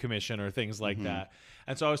Review Commission or things like that?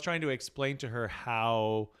 And so I was trying to explain to her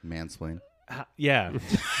how. Mansplain. Yeah.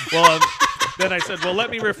 Well, then I said, well,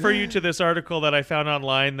 let me refer you to this article that I found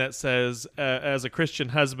online that says, as a Christian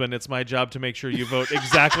husband, it's my job to make sure you vote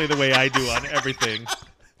exactly the way I do on everything.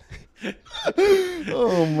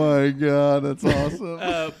 Oh my God, that's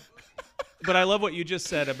awesome. But I love what you just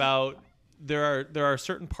said about there are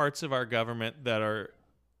certain parts of our government that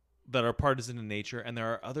are partisan in nature, and there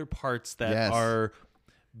are other parts that are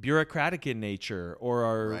bureaucratic in nature or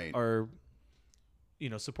are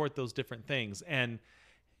support those different things. And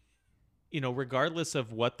regardless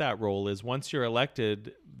of what that role is, once you're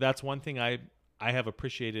elected, that's one thing I have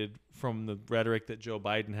appreciated from the rhetoric that Joe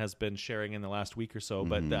Biden has been sharing in the last week or so.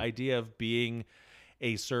 But the idea of being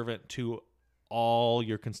a servant to all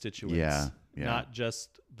your constituents, not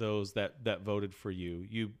just those that voted for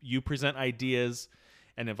you. You present ideas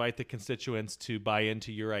and invite the constituents to buy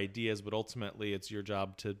into your ideas, but ultimately it's your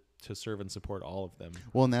job to serve and support all of them.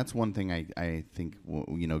 Well, and that's one thing I think,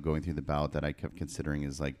 going through the ballot that I kept considering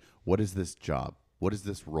is like, what is this job? What is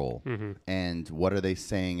this role? And what are they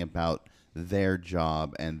saying about their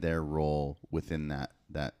job and their role within that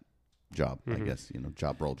job? I guess,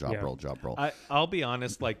 job role. I'll be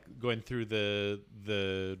honest, like going through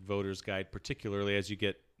the voter's guide, particularly as you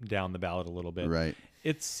get down the ballot a little bit, right?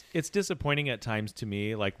 It's disappointing at times to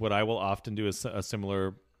me. Like what I will often do is a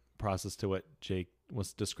similar process to what Jake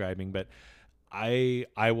was describing, but I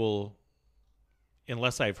will,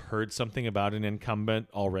 unless I've heard something about an incumbent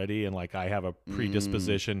already and like I have a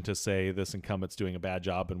predisposition to say this incumbent's doing a bad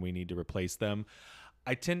job and we need to replace them,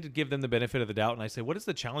 I tend to give them the benefit of the doubt and I say, what is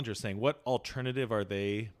the challenger saying? What alternative are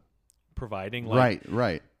they providing?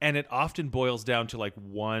 Right. And it often boils down to like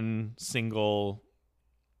one single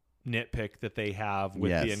nitpick that they have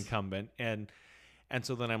with the incumbent. And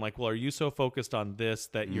so then I'm like, well, are you so focused on this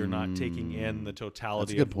that you're not taking in the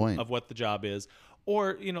totality of what the job is?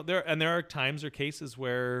 Or, there are times or cases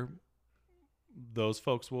where those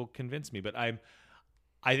folks will convince me, but I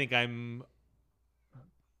think I'm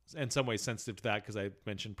in some ways sensitive to that because I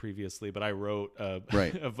mentioned previously, but I wrote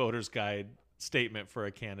a voter's guide statement for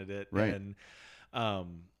a candidate. Right. And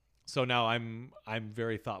So now I'm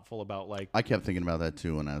very thoughtful about like. I kept thinking about that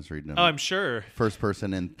too when I was reading them. Oh, I'm sure. First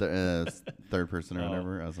person and third person or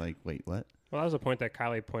whatever. I was like, wait, what? Well, that was a point that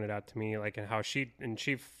Kylie pointed out to me, like, and how she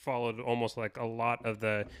followed almost like a lot of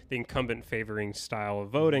the incumbent favoring style of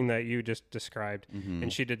voting that you just described,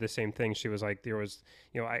 and she did the same thing. She was like, there was,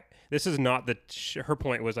 this is not her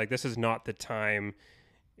point was like, this is not the time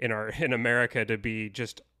in America to be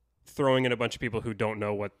just throwing in a bunch of people who don't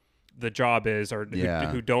know what the job is or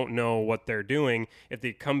who don't know what they're doing. If the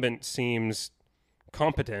incumbent seems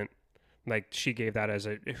competent, like she gave that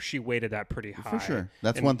she weighted that pretty high. For sure.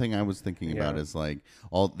 That's one thing I was thinking about is like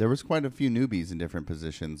there was quite a few newbies in different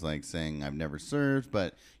positions, like saying I've never served,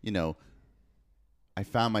 but I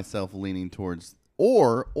found myself leaning towards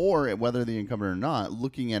or whether the incumbent or not,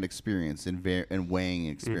 looking at experience and weighing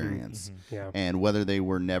experience, and whether they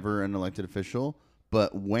were never an elected official,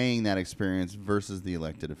 but weighing that experience versus the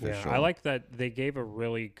elected official. Yeah, I like that they gave a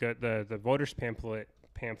really good the voters pamphlet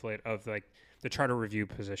of like the charter review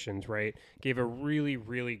positions, right? Gave a really,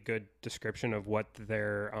 really good description of what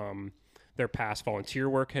their past volunteer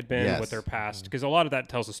work had been, what their past, because a lot of that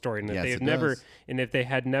tells a story. And if they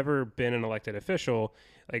had never been an elected official,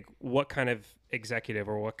 like what kind of executive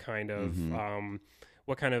or what kind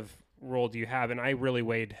of role do you have? And I really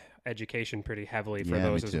weighed education pretty heavily for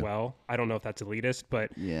those as well. I don't know if that's elitist,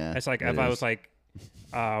 but it's like if I was like,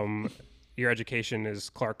 your education is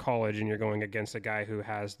Clark College and you're going against a guy who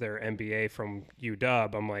has their MBA from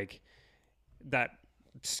UW, I'm like, that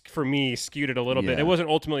for me skewed it a little bit. It wasn't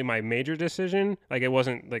ultimately my major decision. Like it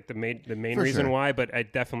wasn't like the main reason why, but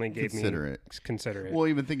it definitely gave me consider it. Well,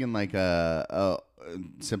 even thinking like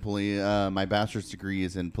simply my bachelor's degree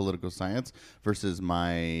is in political science versus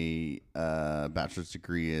my bachelor's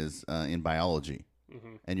degree is in biology,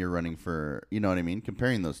 and you're running for, you know what I mean?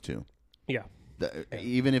 Comparing those two. Yeah.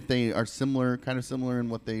 Even if they are kind of similar in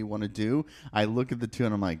what they want to do, I look at the two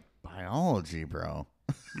and I'm like, biology, bro.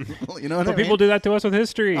 You know what I mean? People do that to us with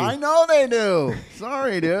history. I know they do.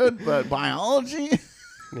 Sorry, dude, but biology?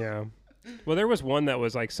 Yeah. Well, there was one that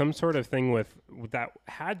was like some sort of thing that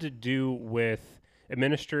had to do with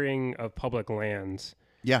administering of public lands.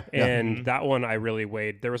 Yeah. And that one I really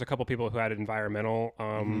weighed. There was a couple people who had environmental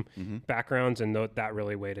backgrounds, and that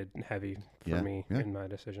really weighted heavy for me in my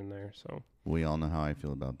decision there. So we all know how I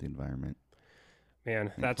feel about the environment.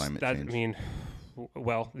 Man, I mean,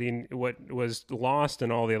 well, what was lost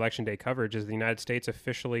in all the election day coverage is the United States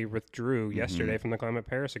officially withdrew yesterday from the Climate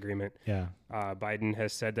Paris Agreement. Yeah. Biden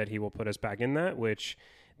has said that he will put us back in that,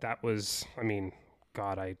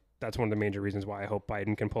 that's one of the major reasons why I hope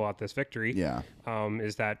Biden can pull out this victory. Yeah.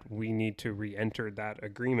 Is that we need to re-enter that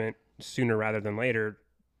agreement sooner rather than later,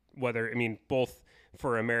 both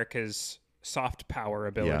for America's soft power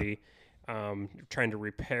ability, trying to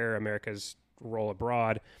repair America's role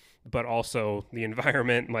abroad, but also the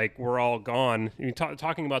environment. Like we're all gone.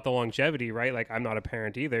 Talking about the longevity, right? Like I'm not a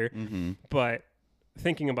parent either, but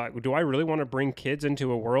thinking about, do I really want to bring kids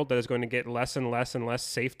into a world that is going to get less and less and less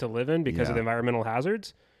safe to live in because of the environmental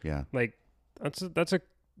hazards? Yeah. Like I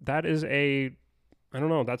don't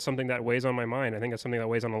know. That's something that weighs on my mind. I think it's something that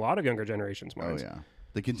weighs on a lot of younger generations' minds. Oh yeah.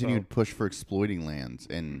 The continued push for exploiting lands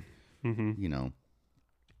and, yeah.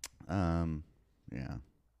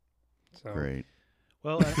 So. Great.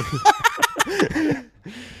 Well,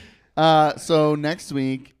 so next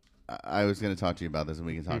week, I was going to talk to you about this and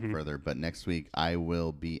we can talk further, but next week I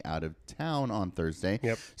will be out of town on Thursday.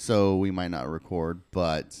 Yep. So we might not record,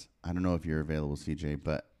 but I don't know if you're available, CJ,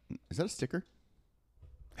 but is that a sticker?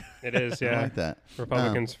 It is, yeah. I like that.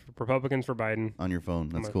 Republicans for Biden. On your phone.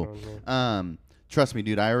 That's cool. Phone, yeah. Trust me,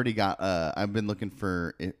 dude, I already got, I've been looking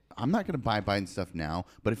for it. I'm not going to buy Biden stuff now,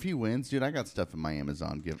 but if he wins, dude, I got stuff in my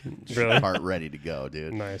Amazon cart ready to go,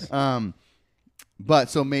 dude. Nice. But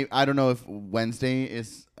so maybe, I don't know if Wednesday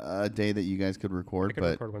is a day that you guys could record,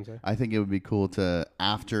 but record Wednesday. I think it would be cool to,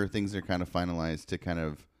 after things are kind of finalized, to kind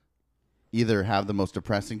of either have the most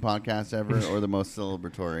depressing podcast ever or the most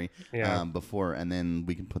celebratory before, and then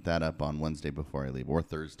we can put that up on Wednesday before I leave, or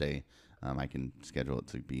Thursday. I can schedule it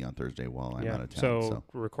to be on Thursday while I'm out of town. So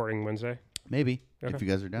recording Wednesday? Maybe, if you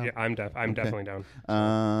guys are down. Yeah, I'm definitely down.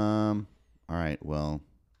 All right, well,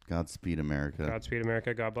 Godspeed, America. Godspeed,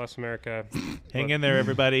 America. God bless America. Hang in there,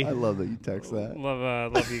 everybody. I love that you text that.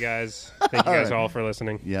 Love you guys. Thank you guys all for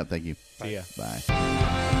listening. Yeah, thank you. See ya. Bye.